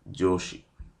ജോഷി.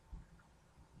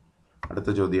 അടുത്ത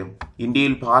ചോദ്യം,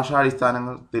 ഇന്ത്യയിൽ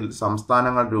ഭാഷാടിസ്ഥാനത്തിൽ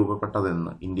സംസ്ഥാനങ്ങൾ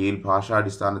രൂപപ്പെട്ടതെന്ന്. ഇന്ത്യയിൽ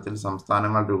ഭാഷാടിസ്ഥാനത്തിൽ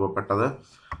സംസ്ഥാനങ്ങൾ രൂപപ്പെട്ടത്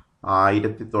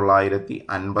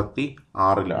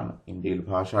 1956. ഇന്ത്യയിൽ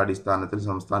ഭാഷാടിസ്ഥാനത്തിൽ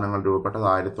സംസ്ഥാനങ്ങൾ രൂപപ്പെട്ടത്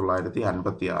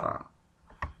 1956.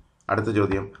 അടുത്ത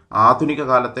ചോദ്യം, ആധുനിക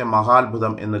കാലത്തെ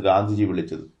മഹാത്ഭുതം എന്ന് ഗാന്ധിജി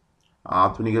വിളിച്ചത്.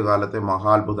 ആധുനിക കാലത്തെ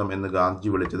മഹാത്ഭുതം എന്ന് ഗാന്ധിജി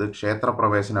വിളിച്ചത്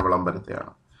ക്ഷേത്രപ്രവേശന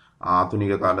വിളംബരത്തെയാണ്.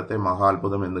 ആധുനിക കാലത്തെ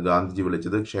മഹാത്ഭുതം എന്ന് ഗാന്ധിജി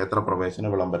വിളിച്ചത് ക്ഷേത്രപ്രവേശന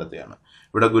വിളംബരത്തെയാണ്.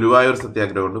 ഇവിടെ ഗുരുവായൂർ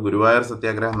സത്യാഗ്രഹമുണ്ട്. ഗുരുവായൂർ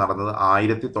സത്യാഗ്രഹം നടന്നത്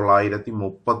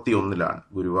 1931.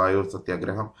 ഗുരുവായൂർ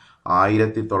സത്യാഗ്രഹം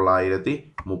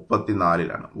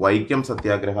 1934. വൈക്കം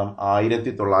സത്യാഗ്രഹം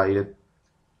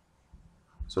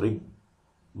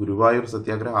ഗുരുവായൂർ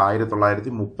സത്യാഗ്രഹം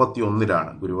 1931.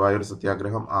 ഗുരുവായൂർ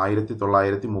സത്യാഗ്രഹം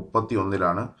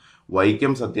 1931.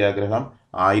 വൈക്കം സത്യാഗ്രഹം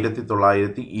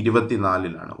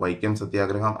 1924. വൈക്കം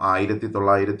സത്യാഗ്രഹം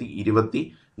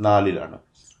 1924.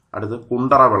 അടുത്ത്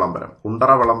കുണ്ടറ വിളംബരം.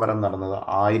 കുണ്ടറ വിളംബരം നടന്നത്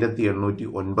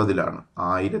 1809.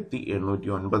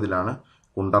 1809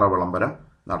 കുണ്ടറ വിളംബരം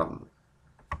നടന്നത്.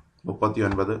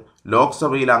 39,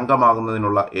 ലോക്സഭയിൽ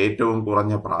അംഗമാകുന്നതിനുള്ള ഏറ്റവും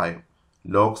കുറഞ്ഞ പ്രായം.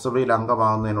 ലോക്സഭയിൽ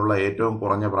അംഗമാകുന്നതിനുള്ള ഏറ്റവും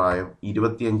കുറഞ്ഞ പ്രായം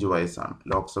 25 വയസ്സാണ്.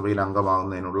 ലോക്സഭയിൽ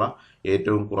അംഗമാകുന്നതിനുള്ള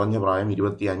ഏറ്റവും കുറഞ്ഞ പ്രായം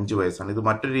 25 വയസ്സാണ്. ഇത്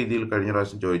മറ്റൊരു രീതിയിൽ കഴിഞ്ഞ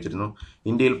പ്രാവശ്യം ചോദിച്ചിരുന്നു.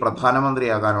 ഇന്ത്യയിൽ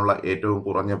പ്രധാനമന്ത്രിയാകാനുള്ള ഏറ്റവും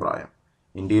കുറഞ്ഞ പ്രായം.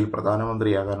 ഇന്ത്യയിൽ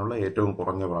പ്രധാനമന്ത്രിയാകാനുള്ള ഏറ്റവും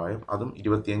കുറഞ്ഞ പ്രായം അതും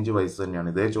 25 വയസ്സ് തന്നെയാണ്.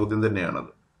 ഇതേ ചോദ്യം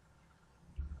തന്നെയാണത്.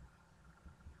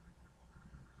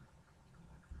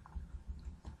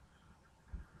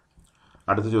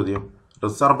 അടുത്ത ചോദ്യം,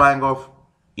 റിസർവ് ബാങ്ക് ഓഫ്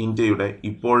ഇന്ത്യയുടെ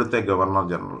ഇപ്പോഴത്തെ ഗവർണർ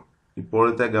ജനറൽ.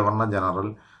 ഇപ്പോഴത്തെ ഗവർണർ ജനറൽ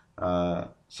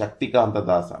ശക്തികാന്ത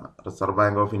ദാസ് ആണ്. റിസർവ്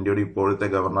ബാങ്ക് ഓഫ് ഇന്ത്യയുടെ ഇപ്പോഴത്തെ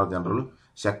ഗവർണർ ജനറൽ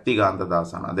ശക്തികാന്ത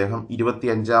ദാസ് ആണ്. അദ്ദേഹം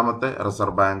 25ാമത്തെ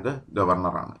റിസർവ് ബാങ്ക്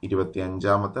ഗവർണറാണ്.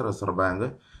 25ാമത്തെ reserve bank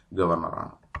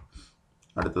ഗവർണറാണ്.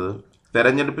 അടുത്തത്,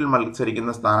 തെരഞ്ഞെടുപ്പിൽ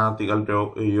മത്സരിക്കുന്ന സ്ഥാനാർത്ഥികൾ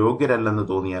യോഗ്യരല്ലെന്ന്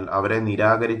തോന്നിയാൽ അവരെ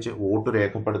നിരാകരിച്ച് വോട്ട്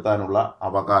രേഖപ്പെടുത്താനുള്ള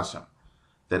അവകാശം.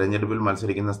 തെരഞ്ഞെടുപ്പിൽ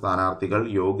മത്സരിക്കുന്ന സ്ഥാനാർത്ഥികൾ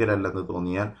യോഗ്യരല്ലെന്ന്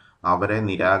തോന്നിയാൽ അവരെ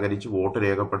നിരാകരിച്ച് വോട്ട്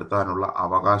രേഖപ്പെടുത്താനുള്ള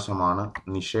അവകാശമാണ്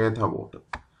നിഷേധ വോട്ട്.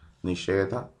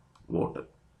 നിഷേധ വോട്ട്.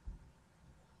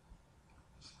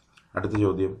 അടുത്ത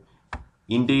ചോദ്യം,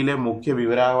 ഇന്ത്യയിലെ മുഖ്യ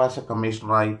വിവരാവകാശ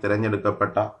കമ്മീഷണറായി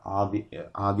തിരഞ്ഞെടുക്കപ്പെട്ട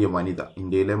ആദ്യ വനിത.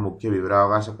 ഇന്ത്യയിലെ മുഖ്യ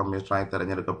വിവരാവകാശ കമ്മീഷണറായി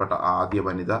തിരഞ്ഞെടുക്കപ്പെട്ട ആദ്യ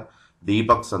വനിത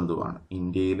ദീപക് സന്ധുവാണ്.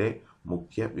 ഇന്ത്യയിലെ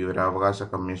മുഖ്യ വിവരാവകാശ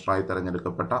കമ്മീഷണറായി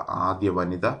തിരഞ്ഞെടുക്കപ്പെട്ട ആദ്യ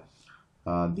വനിത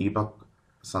ദീപക്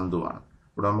സന്ധുവാണ്.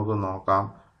 ഇവിടെ നമുക്ക് നോക്കാം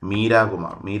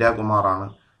മീരാകുമാർ. മീരാകുമാറാണ്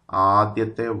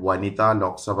ആദ്യത്തെ വനിതാ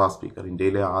ലോക്സഭാ സ്പീക്കർ.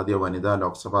 ഇന്ത്യയിലെ ആദ്യ വനിതാ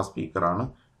ലോക്സഭാ സ്പീക്കറാണ്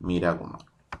മീര കുമാർ.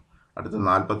 അടുത്ത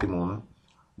 43.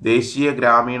 ദേശീയ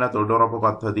ഗ്രാമീണ തൊഴിലുറപ്പ്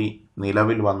പദ്ധതി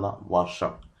നിലവിൽ വന്ന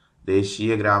വർഷം.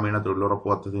 ദേശീയ ഗ്രാമീണ തൊഴിലുറപ്പ്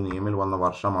പദ്ധതി നിലവിൽ വന്ന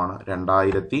വർഷമാണ്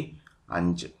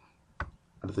 2005.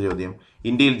 അടുത്ത ചോദ്യം,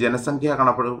 ഇന്ത്യയിൽ ജനസംഖ്യാ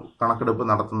കണക്കെടുപ്പ്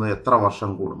നടത്തുന്നത് എത്ര വർഷം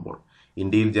കൂടുമ്പോൾ?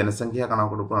 ഇന്ത്യയിൽ ജനസംഖ്യാ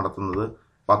കണക്കെടുപ്പ് നടത്തുന്നത്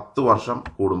 10 വർഷം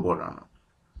കൂടുമ്പോഴാണ്.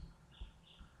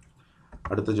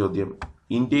 അടുത്ത ചോദ്യം,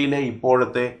 ഇന്ത്യയിലെ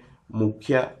ഇപ്പോഴത്തെ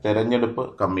മുഖ്യ തെരഞ്ഞെടുപ്പ്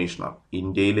കമ്മീഷണർ.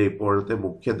 ഇന്ത്യയിലെ ഇപ്പോഴത്തെ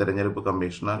മുഖ്യ തെരഞ്ഞെടുപ്പ്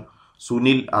കമ്മീഷണർ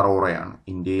സുനിൽ അറോറയാണ്.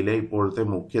 ഇന്ത്യയിലെ ഇപ്പോഴത്തെ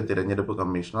മുഖ്യ തെരഞ്ഞെടുപ്പ്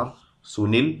കമ്മീഷണർ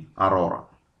സുനിൽ അറോറ.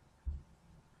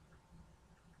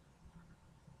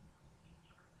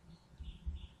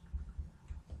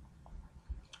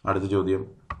 അടുത്ത ചോദ്യം,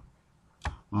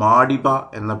 മാഡിബ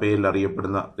എന്ന പേരിൽ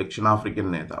അറിയപ്പെടുന്ന ദക്ഷിണാഫ്രിക്കൻ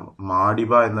നേതാവ്.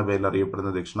 മാഡിബ എന്ന പേരിൽ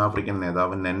അറിയപ്പെടുന്ന ദക്ഷിണാഫ്രിക്കൻ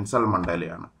നേതാവ് നെൽസൺ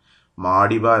മണ്ടേലയാണ്.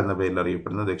 മാഡിബ എന്ന പേരിൽ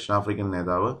അറിയപ്പെടുന്ന ദക്ഷിണാഫ്രിക്കൻ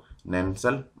നേതാവ്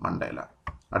നെൽസൺ മണ്ടേല.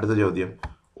 അടുത്ത ചോദ്യം,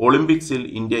 ഒളിമ്പിക്സിൽ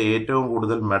ഇന്ത്യ ഏറ്റവും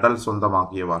കൂടുതൽ മെഡൽ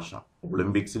സ്വന്തമാക്കിയ വർഷം.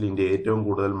 ഒളിമ്പിക്സിൽ ഇന്ത്യ ഏറ്റവും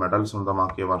കൂടുതൽ മെഡൽ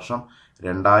സ്വന്തമാക്കിയ വർഷം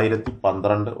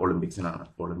 2012 ഒളിമ്പിക്സിനാണ്.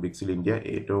 ഒളിമ്പിക്സിൽ ഇന്ത്യ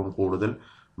ഏറ്റവും കൂടുതൽ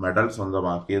മെഡൽ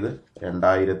സ്വന്തമാക്കിയത്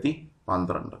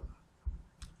 2012.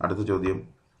 അടുത്ത ചോദ്യം,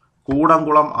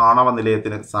 കൂടംകുളം ആണവ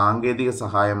നിലയത്തിന് സാങ്കേതിക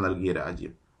സഹായം നൽകിയ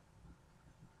രാജ്യം.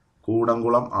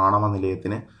 കൂടംകുളം ആണവ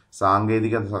നിലയത്തിന്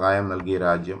സാങ്കേതിക സഹായം നൽകിയ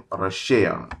രാജ്യം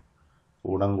റഷ്യയാണ്.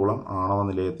 കൂടംകുളം ആണവ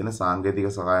നിലയത്തിന് സാങ്കേതിക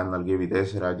സഹായം നൽകിയ വിദേശ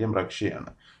രാജ്യം റഷ്യയാണ്.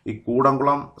 ഈ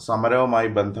കൂടംകുളം സമരവുമായി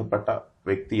ബന്ധപ്പെട്ട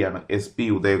വ്യക്തിയാണ് SP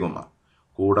ഉദയകുമാർ.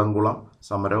 കൂടംകുളം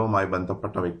സമരവുമായി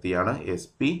ബന്ധപ്പെട്ട വ്യക്തിയാണ്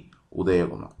SP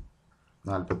ഉദയകുമാർ.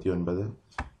 49.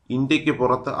 ഇന്ത്യക്ക്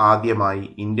പുറത്ത് ആദ്യമായി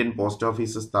ഇന്ത്യൻ പോസ്റ്റ്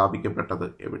ഓഫീസ് സ്ഥാപിക്കപ്പെട്ടത്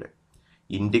എവിടെ?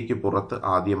 ഇന്ത്യക്ക് പുറത്ത്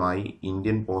ആദ്യമായി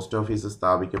ഇന്ത്യൻ പോസ്റ്റ് ഓഫീസ്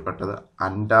സ്ഥാപിക്കപ്പെട്ടത്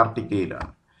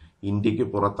അന്റാർട്ടിക്കയിലാണ്. ഇന്ത്യക്ക്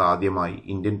പുറത്ത് ആദ്യമായി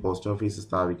ഇന്ത്യൻ പോസ്റ്റ് ഓഫീസ്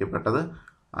സ്ഥാപിക്കപ്പെട്ടത്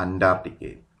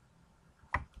അന്റാർട്ടിക്കയിൽ.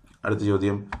 അടുത്ത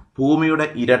ചോദ്യം, ഭൂമിയുടെ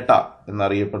ഇരട്ട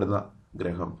എന്നറിയപ്പെടുന്ന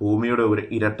ഗ്രഹം. ഭൂമിയുടെ ഒരു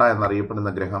ഇരട്ട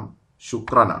എന്നറിയപ്പെടുന്ന ഗ്രഹം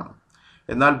ശുക്രനാണ്.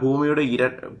 എന്നാൽ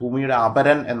ഭൂമിയുടെ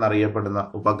അപരൻ എന്നറിയപ്പെടുന്ന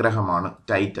ഉപഗ്രഹമാണ്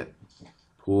ടൈറ്റൻ.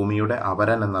 ഭൂമിയുടെ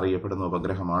അപരൻ എന്നറിയപ്പെടുന്ന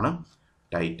ഉപഗ്രഹമാണ്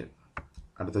ടൈറ്റൻ.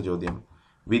 അടുത്ത ചോദ്യം,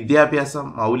 വിദ്യാഭ്യാസം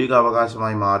മൗലിക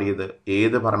അവകാശമായി മാറിയത്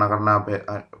ഏത് ഭരണഘടനാ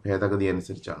ഭേദഗതി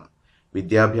അനുസരിച്ചാണ്?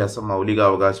 വിദ്യാഭ്യാസം മൗലിക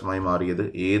അവകാശമായി മാറിയത്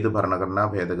ഏത് ഭരണഘടനാ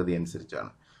ഭേദഗതി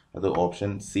അനുസരിച്ചാണ്? അത്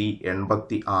ഓപ്ഷൻ സി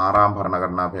 86-ാം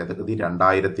ഭരണഘടനാ ഭേദഗതി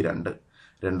 2002.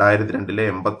 2002-ലെ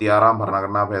 86-ാം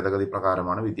ഭരണഘടനാ ഭേദഗതി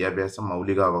പ്രകാരമാണ് വിദ്യാഭ്യാസം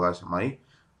മൗലിക അവകാശമായി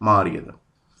മാറിയത്.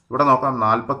 ഇവിടെ നോക്കാം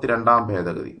 42-ാം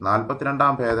ഭേദഗതി.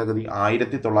 42-ാം ഭേദഗതി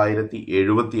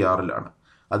 1976-ലാണ്.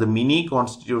 അത് മിനി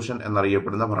കോൺസ്റ്റിറ്റ്യൂഷൻ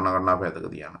എന്നറിയപ്പെടുന്ന ഭരണഘടനാ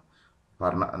ഭേദഗതിയാണ്.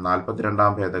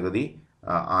 42-ാം ഭേദഗതി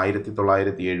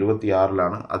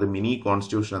 1976-ലാണ്. അത് മിനി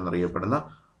കോൺസ്റ്റിറ്റ്യൂഷൻ എന്നറിയപ്പെടുന്ന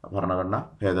ഭരണഘടനാ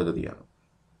ഭേദഗതിയാണ്.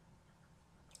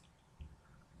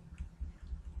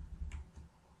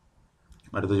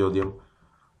 അടുത്ത ചോദ്യം,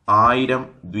 1000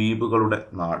 ദ്വീപുകളുടെ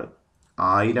നാട്.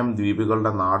 1000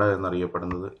 ദ്വീപുകളുടെ നാട്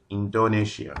എന്നറിയപ്പെടുന്നത്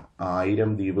ഇന്തോനേഷ്യയാണ്.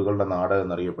 1000 ദ്വീപുകളുടെ നാട്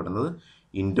എന്നറിയപ്പെടുന്നത്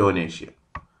ഇന്തോനേഷ്യ.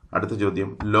 അടുത്ത ചോദ്യം,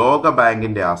 ലോക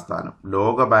ബാങ്കിന്റെ ആസ്ഥാനം.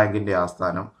 ലോക ബാങ്കിന്റെ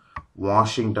ആസ്ഥാനം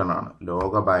വാഷിംഗ്ടൺ ആണ്.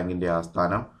 ലോക ബാങ്കിന്റെ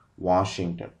ആസ്ഥാനം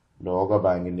വാഷിംഗ്ടൺ. ലോക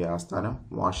ബാങ്കിന്റെ ആസ്ഥാനം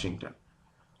വാഷിംഗ്ടൺ.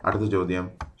 അടുത്ത ചോദ്യം,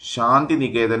 ശാന്തി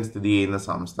നികേതൻ സ്ഥിതി ചെയ്യുന്ന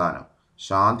സംസ്ഥാനം.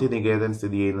 ശാന്തി നികേതൻ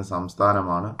സ്ഥിതി ചെയ്യുന്ന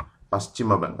സംസ്ഥാനമാണ്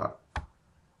പശ്ചിമ ബംഗാൾ.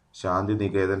 ശാന്തി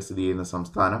നികേതൻ സ്ഥിതി ചെയ്യുന്ന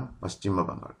സംസ്ഥാനം പശ്ചിമ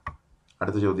ബംഗാൾ.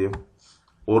 അടുത്ത ചോദ്യം,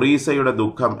 ഒറീസയുടെ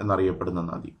ദുഃഖം എന്നറിയപ്പെടുന്ന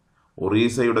നദി.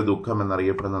 ഒറീസയുടെ ദുഃഖം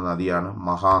എന്നറിയപ്പെടുന്ന നദിയാണ്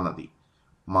മഹാനദി.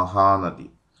 മഹാനദി.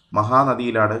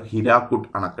 മഹാനദിയിലാണ് ഹിരാക്കുഡ്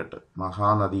അണക്കെട്ട്.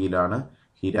 മഹാനദിയിലാണ്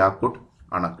ഹിരാക്കുഡ്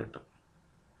അണക്കെട്ട്.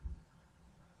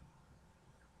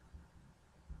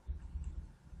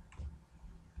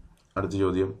 അടുത്ത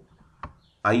ചോദ്യം,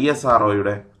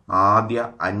 ISROയുടെ ആദ്യ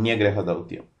അന്യഗ്രഹ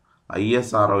ദൗത്യം.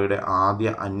 ISROയുടെ ആദ്യ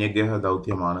അന്യഗ്രഹ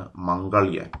ദൗത്യമാണ്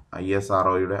മംഗൾയാൻ.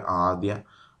 ISROയുടെ ആദ്യ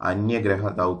അന്യഗ്രഹ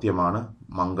ദൗത്യമാണ്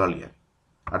മംഗൾയാൻ.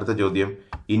 അടുത്ത ചോദ്യം,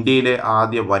 ഇന്ത്യയിലെ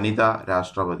ആദ്യ വനിതാ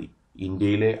രാഷ്ട്രപതി.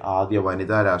 ഇന്ത്യയിലെ ആദ്യ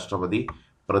വനിതാ രാഷ്ട്രപതി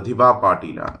പ്രതിഭ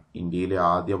പാട്ടീലാണ്. ഇന്ത്യയിലെ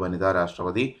ആദ്യ വനിതാ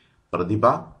രാഷ്ട്രപതി പ്രതിഭ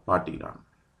പാട്ടീലാണ്.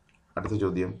 അടുത്ത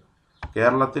ചോദ്യം,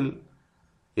 കേരളത്തിൽ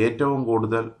ഏറ്റവും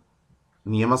കൂടുതൽ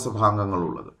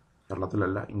നിയമസഭാംഗങ്ങളുള്ളത്.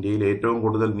 കേരളത്തിലല്ല, ഇന്ത്യയിൽ ഏറ്റവും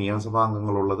കൂടുതൽ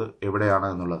നിയമസഭാംഗങ്ങളുള്ളത് എവിടെയാണ്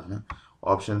എന്നുള്ളതാണ്.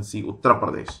 Option C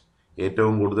Uttar Pradesh.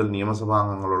 ഏറ്റവും കൂടുതൽ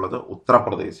നിയമസഭാംഗങ്ങളുള്ളത്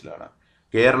ഉത്തർപ്രദേശിലാണ്.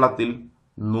 കേരളത്തിൽ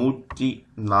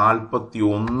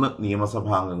 141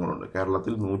 നിയമസഭാംഗങ്ങളുണ്ട്.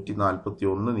 കേരളത്തിൽ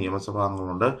 141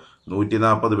 നിയമസഭാംഗങ്ങളുണ്ട്.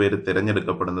 140 പേര്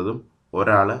തിരഞ്ഞെടുക്കപ്പെടുന്നതും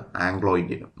ഒരാൾ ആംഗ്ലോ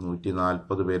ഇന്ത്യനും.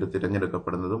 140 പേര്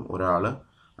തിരഞ്ഞെടുക്കപ്പെടുന്നതും ഒരാൾ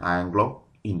ആംഗ്ലോ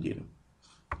ഇന്ത്യനും.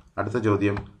 അടുത്ത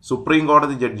ചോദ്യം, സുപ്രീം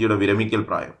കോടതി ജഡ്ജിയുടെ വിരമിക്കൽ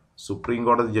പ്രായം. സുപ്രീം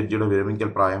കോടതി ജഡ്ജിയുടെ വിരമിക്കൽ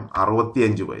പ്രായം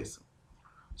 65 വയസ്സ്.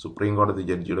 സുപ്രീം കോടതി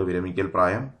ജഡ്ജിയുടെ വിരമിക്കൽ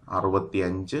പ്രായം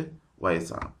 65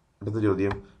 വയസ്സാണ്. അടുത്ത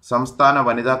ചോദ്യം, സംസ്ഥാന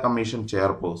വനിതാ കമ്മീഷൻ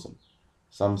ചെയർപേഴ്സൺ.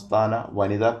 സംസ്ഥാന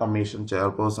വനിതാ കമ്മീഷൻ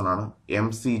ചെയർപേഴ്സൺ ആണ്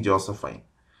MC ജോസഫൈൻ.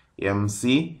 MC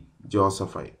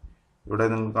Josephine. ഇവിടെ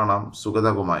നിങ്ങൾക്ക് കാണാം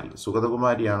സുഗതകുമാരി.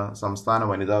 സുഗതകുമാരിയാണ് സംസ്ഥാന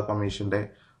വനിതാ കമ്മീഷന്റെ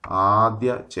ആദ്യ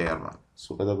ചെയർമാൻ.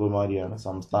 സുഗതകുമാരിയാണ്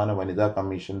സംസ്ഥാന വനിതാ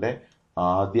കമ്മീഷന്റെ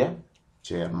ആദ്യ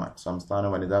ചെയർമാൻ. സംസ്ഥാന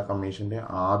വനിതാ കമ്മീഷന്റെ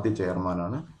ആദ്യ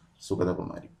ചെയർമാനാണ്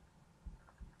സുഗതകുമാരി.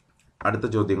 അടുത്ത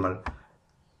ചോദ്യങ്ങൾ,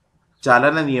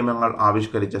 ചലന നിയമങ്ങൾ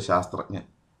ആവിഷ്കരിച്ച ശാസ്ത്രജ്ഞൻ.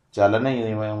 ചലന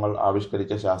നിയമങ്ങൾ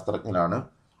ആവിഷ്കരിച്ച ശാസ്ത്രജ്ഞനാണ്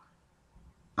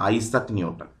ഐസക്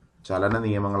ന്യൂട്ടൺ. ചലന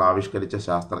നിയമങ്ങൾ ആവിഷ്കരിച്ച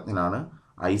ശാസ്ത്രജ്ഞനാണ്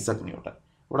ഐസക് ന്യൂട്ടൺ.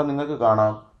 ഇവിടെ നിങ്ങൾക്ക്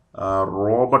കാണാം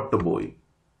റോബർട്ട് ബോയിൽ.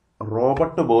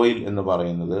 റോബർട്ട് ബോയിൽ എന്ന്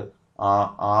പറയുന്നത്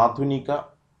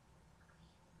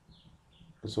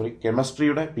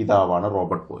കെമിസ്ട്രിയുടെ പിതാവാണ്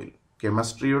റോബർട്ട് ബോയിൽ.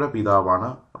 കെമിസ്ട്രിയുടെ പിതാവാണ്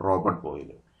റോബർട്ട് ബോയിൽ.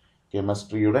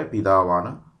 കെമിസ്ട്രിയുടെ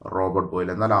പിതാവാണ് റോബർട്ട് ബോയിൽ.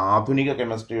 എന്നാൽ ആധുനിക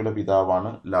കെമിസ്ട്രിയുടെ പിതാവാണ്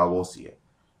ലാവോസിയർ.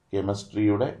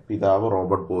 കെമിസ്ട്രിയുടെ പിതാവ്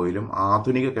റോബർട്ട് ബോയിലും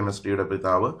ആധുനിക കെമിസ്ട്രിയുടെ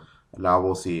പിതാവ്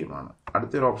ലാവോസിയയുമാണ്.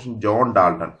 അടുത്തൊരു option John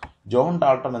Dalton. John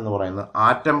Dalton എന്ന് പറയുന്നത്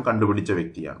ആറ്റം കണ്ടുപിടിച്ച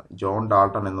വ്യക്തിയാണ്. ജോൺ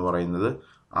ഡാൾട്ടൺ എന്ന് പറയുന്നത്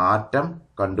ആറ്റം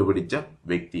കണ്ടുപിടിച്ച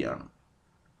വ്യക്തിയാണ്.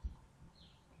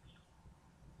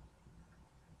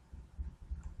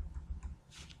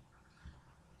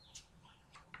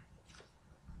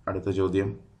 അടുത്ത ചോദ്യം,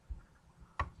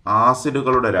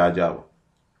 ആസിഡുകളുടെ രാജാവ്.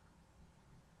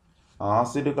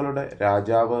 ആസിഡുകളുടെ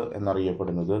രാജാവ്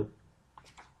എന്നറിയപ്പെടുന്നത്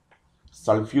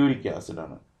സൾഫ്യൂരിക്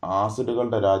ആസിഡാണ്.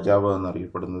 ആസിഡുകളുടെ രാജാവ്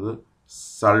എന്നറിയപ്പെടുന്നത്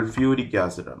സൾഫ്യൂരിക്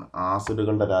ആസിഡാണ്.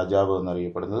 ആസിഡുകളുടെ രാജാവ്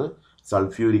എന്നറിയപ്പെടുന്നത്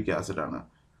സൾഫ്യൂരിക് ആസിഡാണ്.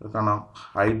 കാരണം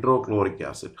ഹൈഡ്രോക്ലോറിക്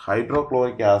ആസിഡ്.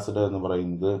 ഹൈഡ്രോക്ലോറിക് ആസിഡ് എന്ന്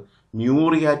പറയുന്നത്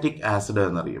മ്യൂറിയാറ്റിക് ആസിഡ്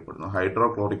എന്നറിയപ്പെടുന്നു.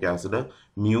 ഹൈഡ്രോക്ലോറിക് ആസിഡ്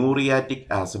മ്യൂറിയാറ്റിക്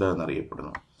ആസിഡ്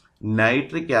എന്നറിയപ്പെടുന്നു.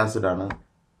 Nitric ആസിഡാണ്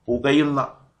പുകയുന്ന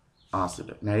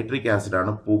acid. Nitric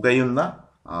ആസിഡാണ് പുകയുന്ന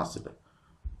acid.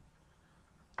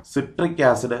 Citric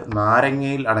acid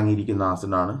നാരങ്ങയിൽ അടങ്ങിയിരിക്കുന്ന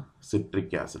ആസിഡാണ്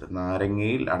സിട്രിക് ആസിഡ്.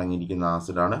 നാരങ്ങയിൽ അടങ്ങിയിരിക്കുന്ന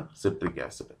ആസിഡാണ് സിട്രിക്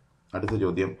ആസിഡ്. അടുത്ത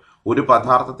ചോദ്യം, ഒരു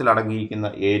പദാർത്ഥത്തിൽ അടങ്ങിയിരിക്കുന്ന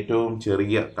ഏറ്റവും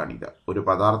ചെറിയ കണിക. ഒരു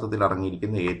പദാർത്ഥത്തിൽ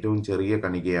അടങ്ങിയിരിക്കുന്ന ഏറ്റവും ചെറിയ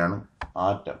കണികയാണ്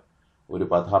ആറ്റം. ഒരു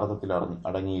പദാർത്ഥത്തിൽ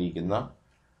അടങ്ങിയിരിക്കുന്ന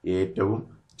ഏറ്റവും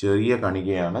ചെറിയ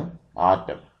കണികയാണ്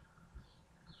ആറ്റം.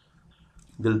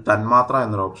 ഇതിൽ തന്മാത്ര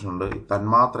എന്നൊരു ഓപ്ഷൻ ഉണ്ട്. ഈ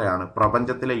തന്മാത്രയാണ്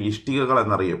പ്രപഞ്ചത്തിലെ ഇഷ്ടികകൾ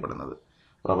എന്നറിയപ്പെടുന്നത്.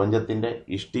 പ്രപഞ്ചത്തിന്റെ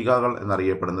ഇഷ്ടികകൾ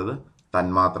എന്നറിയപ്പെടുന്നത്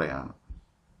തന്മാത്രയാണ്.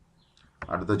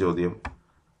 അടുത്ത ചോദ്യം,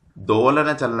 ദോലന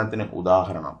ചലനത്തിന്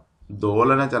ഉദാഹരണം.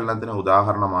 ദോലന ചലനത്തിന്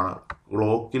ഉദാഹരണമാണ്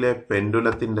ക്ലോക്കിലെ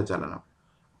പെൻഡുലത്തിന്റെ ചലനം.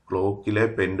 ക്ലോക്കിലെ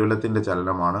പെൻഡുലത്തിന്റെ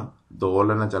ചലനമാണ്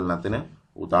ദോലന ചലനത്തിന്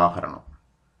ഉദാഹരണം.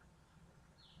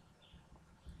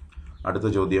 അടുത്ത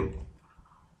ചോദ്യം,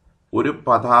 ഒരു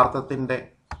പദാർത്ഥത്തിന്റെ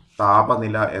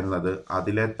താപനില എന്നത്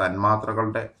അതിലെ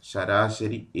തന്മാത്രകളുടെ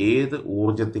ശരാശരി ഏത്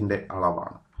ഊർജത്തിന്റെ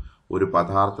അളവാണ്? ഒരു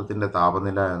പദാർത്ഥത്തിന്റെ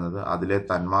താപനില എന്നത് അതിലെ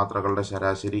തന്മാത്രകളുടെ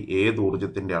ശരാശരി ഏത്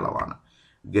ഊർജത്തിന്റെ അളവാണ്?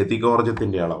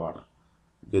 ഗതികോർജത്തിന്റെ അളവാണ്.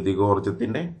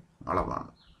 ഗതികോർജത്തിന്റെ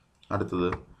അളവാണ്. അടുത്തത്,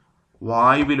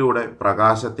 വായുവിലൂടെ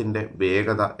പ്രകാശത്തിന്റെ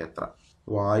വേഗത എത്ര?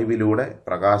 വായുവിലൂടെ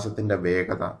പ്രകാശത്തിന്റെ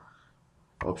വേഗത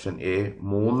option A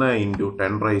 3 ×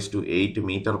 10⁸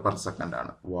 metre per second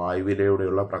ആണ്.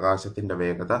 വായുവിലൂടെയുള്ള പ്രകാശത്തിന്റെ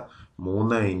വേഗത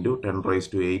 3 ×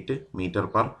 10⁸ മീറ്റർ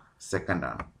പെർ സെക്കൻഡ്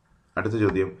ആണ്. അടുത്ത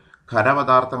ചോദ്യം,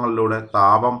 ഖരപദാർത്ഥങ്ങളിലൂടെ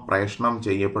താപം പ്രേഷണം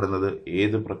ചെയ്യപ്പെടുന്നത്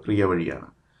ഏത് പ്രക്രിയ വഴിയാണ്?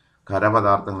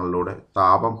 ഖരപദാർത്ഥങ്ങളിലൂടെ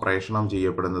താപം പ്രേഷണം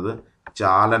ചെയ്യപ്പെടുന്നത്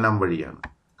ചാലനം വഴിയാണ്.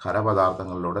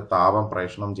 ഖരപദാർത്ഥങ്ങളിലൂടെ താപം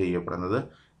പ്രേഷണം ചെയ്യപ്പെടുന്നത്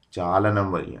ചാലനം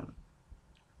വഴിയാണ്.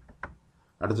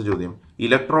 അടുത്ത ചോദ്യം,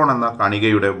 ഇലക്ട്രോൺ എന്ന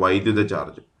കണികയുടെ വൈദ്യുത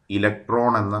ചാർജ്.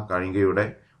 ഇലക്ട്രോൺ എന്ന കണികയുടെ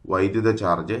വൈദ്യുത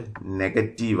ചാർജ്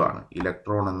നെഗറ്റീവാണ്.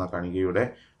 ഇലക്ട്രോൺ എന്ന കണികയുടെ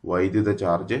വൈദ്യുത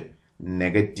ചാർജ്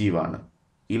നെഗറ്റീവാണ്.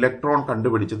 ഇലക്ട്രോൺ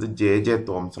കണ്ടുപിടിച്ചത് ജെ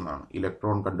തോംസൺ ആണ്.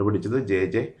 ഇലക്ട്രോൺ കണ്ടുപിടിച്ചത്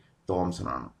ജെ തോംസൺ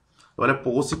ആണ്. അതുപോലെ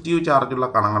പോസിറ്റീവ് ചാർജുള്ള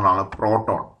കണങ്ങളാണ്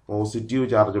പ്രോട്ടോൺ. പോസിറ്റീവ്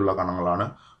ചാർജുള്ള കണങ്ങളാണ്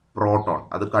പ്രോട്ടോൺ.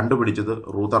 അത് കണ്ടുപിടിച്ചത്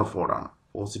റൂദർഫോർഡ് ആണ്.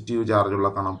 പോസിറ്റീവ് ചാർജുള്ള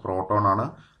കണം പ്രോട്ടോൺ ആണ്.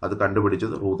 അത്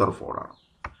കണ്ടുപിടിച്ചത് റൂദർഫോർഡ് ആണ്.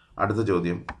 അടുത്ത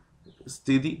ചോദ്യം,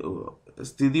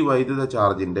 സ്ഥിതി വൈദ്യുത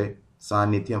ചാർജിന്റെ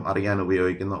സാന്നിധ്യം അറിയാൻ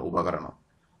ഉപയോഗിക്കുന്ന ഉപകരണം.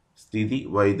 സ്ഥിതി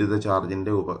വൈദ്യുത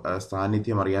ചാർജിന്റെ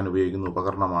സാന്നിധ്യം അറിയാൻ ഉപയോഗിക്കുന്ന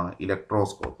ഉപകരണമാണ്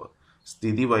ഇലക്ട്രോസ്കോപ്പ്.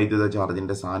 സ്ഥിതി വൈദ്യുത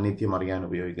ചാർജിന്റെ സാന്നിധ്യം അറിയാൻ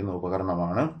ഉപയോഗിക്കുന്ന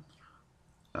ഉപകരണമാണ്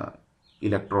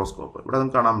ഇലക്ട്രോസ്കോപ്പ്. ഇവിടെ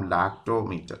നമുക്ക് കാണാം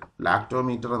ലാക്ടോമീറ്റർ.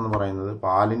 ലാക്ടോമീറ്റർ എന്ന് പറയുന്നത്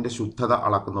പാലിന്റെ ശുദ്ധത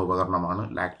അളക്കുന്ന ഉപകരണമാണ്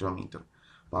ലാക്ടോമീറ്റർ.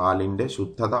 പാലിന്റെ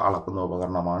ശുദ്ധത അളക്കുന്ന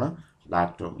ഉപകരണമാണ്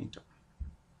ലാക്ടോമീറ്റർ.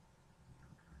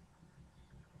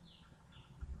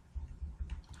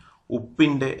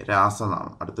 ഉപ്പിന്റെ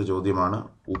രാസനാമം. അടുത്ത ചോദ്യമാണ്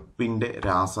ഉപ്പിന്റെ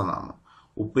രാസനാമം.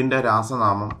 ഉപ്പിൻ്റെ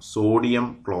രാസനാമം സോഡിയം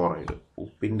ക്ലോറൈഡ്.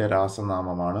 ഉപ്പിൻ്റെ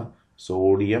രാസനാമമാണ്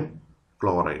സോഡിയം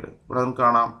ക്ലോറൈഡ്. ഇവിടെ നമുക്ക്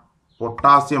കാണാം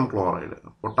പൊട്ടാസ്യം ക്ലോറൈഡ്.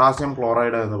 പൊട്ടാസ്യം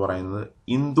ക്ലോറൈഡ് എന്ന് പറയുന്നത്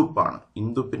ഇന്ദുപ്പാണ്.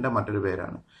 ഇന്ദുപ്പിൻ്റെ മറ്റൊരു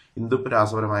പേരാണ്. ഇന്ദുപ്പ്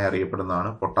രാസപരമായി അറിയപ്പെടുന്നതാണ്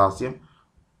പൊട്ടാസ്യം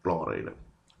ക്ലോറൈഡ്.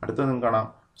 അടുത്തത് നിങ്ങൾക്ക് കാണാം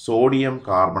സോഡിയം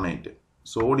കാർബണേറ്റ്.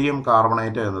 സോഡിയം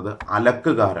കാർബണേറ്റ് എന്നത്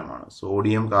അലക്കുകാരമാണ്.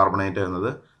 സോഡിയം കാർബണേറ്റ്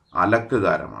എന്നത്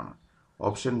അലക്കുകാരമാണ്.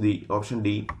 ഓപ്ഷൻ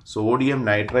ഡി സോഡിയം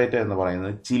നൈട്രേറ്റ് എന്ന്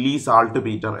പറയുന്നത് Chile salt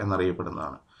Peter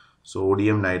എന്നറിയപ്പെടുന്നതാണ്.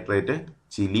 Sodium nitrate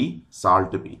Chile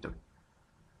salt Peter.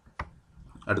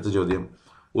 അടുത്ത ചോദ്യം,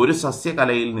 ഒരു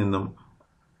സസ്യകലയിൽ നിന്നും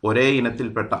ഒരേ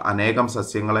ഇനത്തിൽപ്പെട്ട അനേകം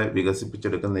സസ്യങ്ങളെ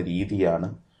വികസിപ്പിച്ചെടുക്കുന്ന രീതിയാണ്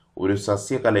ഒരു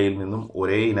സസ്യകലയിൽ നിന്നും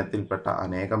ഒരേ ഇനത്തിൽപ്പെട്ട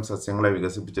അനേകം സസ്യങ്ങളെ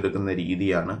വികസിപ്പിച്ചെടുക്കുന്ന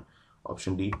രീതിയാണ്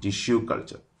option D tissue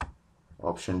culture.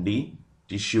 Option D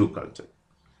tissue culture.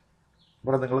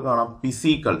 ഇവിടെ നിങ്ങൾ കാണാം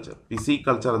പിസികൾച്ചർ.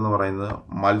 പിസികൾച്ചർ എന്ന് പറയുന്നത്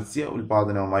മത്സ്യ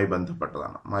ഉൽപാദനവുമായി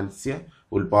ബന്ധപ്പെട്ടതാണ്. മത്സ്യ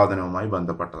ഉൽപാദനവുമായി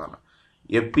ബന്ധപ്പെട്ടതാണ്.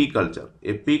 എപ്പികൾച്ചർ.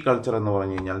 എപ്പികൾച്ചർ എന്ന്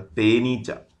പറഞ്ഞു കഴിഞ്ഞാൽ തേനീച്ച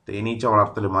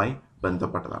വളർത്തലുമായി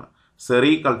ബന്ധപ്പെട്ടതാണ്.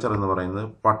 സെറികൾച്ചർ എന്ന് പറയുന്നത്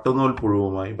പട്ടുനൂൽ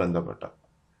പുഴുവുമായി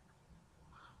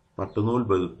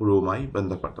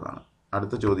ബന്ധപ്പെട്ടതാണ്.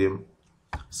 അടുത്ത ചോദ്യം,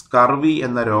 സ്കർവി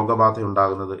എന്ന രോഗബാധ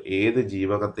ഉണ്ടാകുന്നത് ഏത്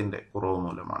ജീവകത്തിന്റെ കുറവ്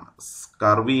മൂലമാണ്?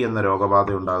 സ്കർവി എന്ന രോഗബാധ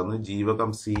ഉണ്ടാകുന്നത് ജീവകം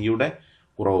സിയുടെ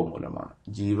കുറവ് മൂലമാണ്.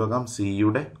 ജീവകം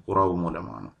സിയുടെ കുറവ്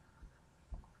മൂലമാണ്.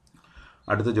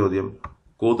 അടുത്ത ചോദ്യം,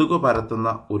 കൊതുക് പരത്തുന്ന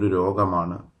ഒരു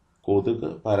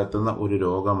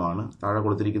രോഗമാണ് താഴെ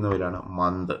കൊടുത്തിരിക്കുന്നവരാണ്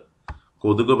മന്ത്.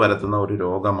 കൊതുക് പരത്തുന്ന ഒരു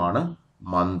രോഗമാണ്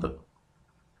മന്ത്.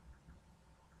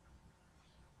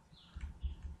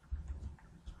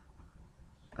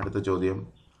 അടുത്ത ചോദ്യം,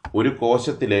 ഒരു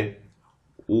കോശത്തിലെ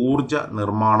ഊർജ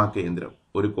നിർമ്മാണ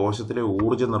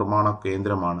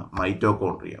കേന്ദ്രമാണ്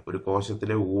മൈറ്റോകോൺട്രിയ. ഒരു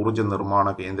കോശത്തിലെ ഊർജ നിർമ്മാണ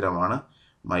കേന്ദ്രമാണ്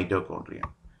മൈറ്റോകോൺട്രിയ.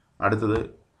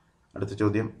 അടുത്ത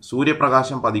ചോദ്യം,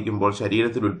 സൂര്യപ്രകാശം പതിക്കുമ്പോൾ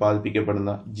ശരീരത്തിൽ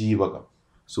ഉൽപ്പാദിപ്പിക്കപ്പെടുന്ന ജീവകം.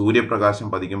 സൂര്യപ്രകാശം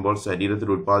പതിക്കുമ്പോൾ ശരീരത്തിൽ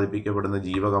ഉൽപ്പാദിപ്പിക്കപ്പെടുന്ന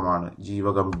ജീവകമാണ്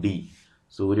ജീവകം ഡി.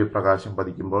 സൂര്യപ്രകാശം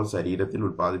പതിക്കുമ്പോൾ ശരീരത്തിൽ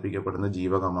ഉൽപ്പാദിപ്പിക്കപ്പെടുന്ന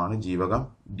ജീവകമാണ് ജീവകം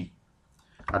ഡി.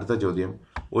 അടുത്ത ചോദ്യം,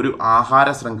 ഒരു ആഹാര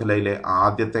ശൃംഖലയിലെ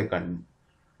ആദ്യത്തെ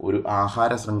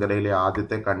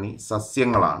കണ്ണി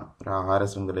സസ്യങ്ങളാണ്.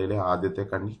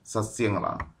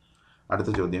 അടുത്ത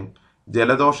ചോദ്യം,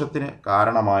 ജലദോഷത്തിന്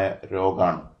കാരണമായ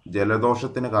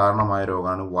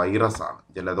രോഗാണു വൈറസാണ്.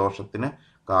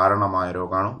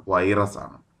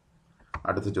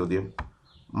 അടുത്ത ചോദ്യം,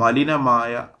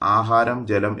 മലിനമായ ആഹാരം,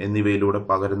 ജലം എന്നിവയിലൂടെ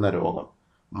പകരുന്ന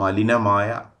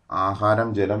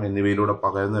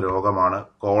രോഗമാണ്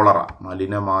കോളറ.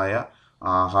 മലിനമായ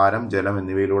ആഹാരം, ജലം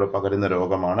എന്നിവയിലൂടെ പകരുന്ന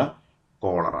രോഗമാണ്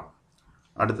കോളറ.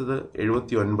 അടുത്തത്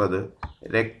 79,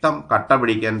 രക്തം കട്ട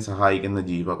പിടിക്കാൻ സഹായിക്കുന്ന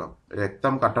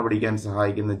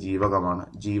ജീവകമാണ്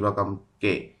ജീവകം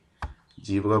കെ.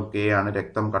 ജീവകം കെ ആണ്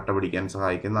രക്തം കട്ട പിടിക്കാൻ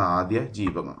സഹായിക്കുന്ന ആദ്യ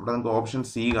ജീവകം. ഇവിടെ നമുക്ക് ഓപ്ഷൻ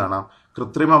സി കാണാം.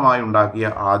 കൃത്രിമമായി ഉണ്ടാക്കിയ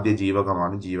ആദ്യ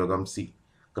ജീവകമാണ് ജീവകം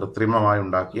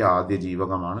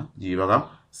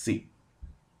സി.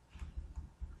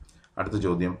 അടുത്ത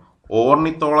ചോദ്യം,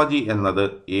 ഓർണിത്തോളജി എന്നത്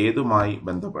ഏതുമായി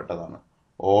ബന്ധപ്പെട്ടതാണ്?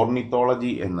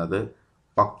 ഓർണിത്തോളജി എന്നത്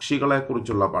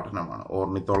പക്ഷികളെക്കുറിച്ചുള്ള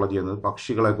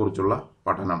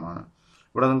പഠനമാണ്.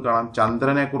 ഇവിടെ നിങ്ങൾക്ക് കാണാം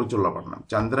ചന്ദ്രനെക്കുറിച്ചുള്ള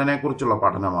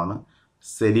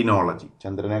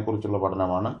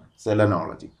പഠനമാണ്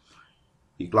സെലനോളജി.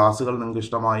 ഈ ക്ലാസ്സുകൾ നിങ്ങൾക്ക്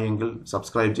ഇഷ്ടമായെങ്കിൽ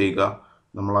സബ്സ്ക്രൈബ് ചെയ്യുക.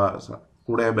 നമ്മളെ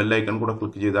കൂടെ ബെല്ലൈക്കൺ കൂടെ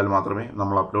ക്ലിക്ക് ചെയ്താൽ മാത്രമേ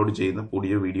നമ്മൾ അപ്ലോഡ് ചെയ്യുന്ന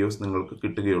പുതിയ വീഡിയോസ് നിങ്ങൾക്ക്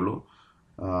കിട്ടുകയുള്ളൂ.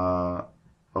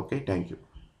 Okay, thank you.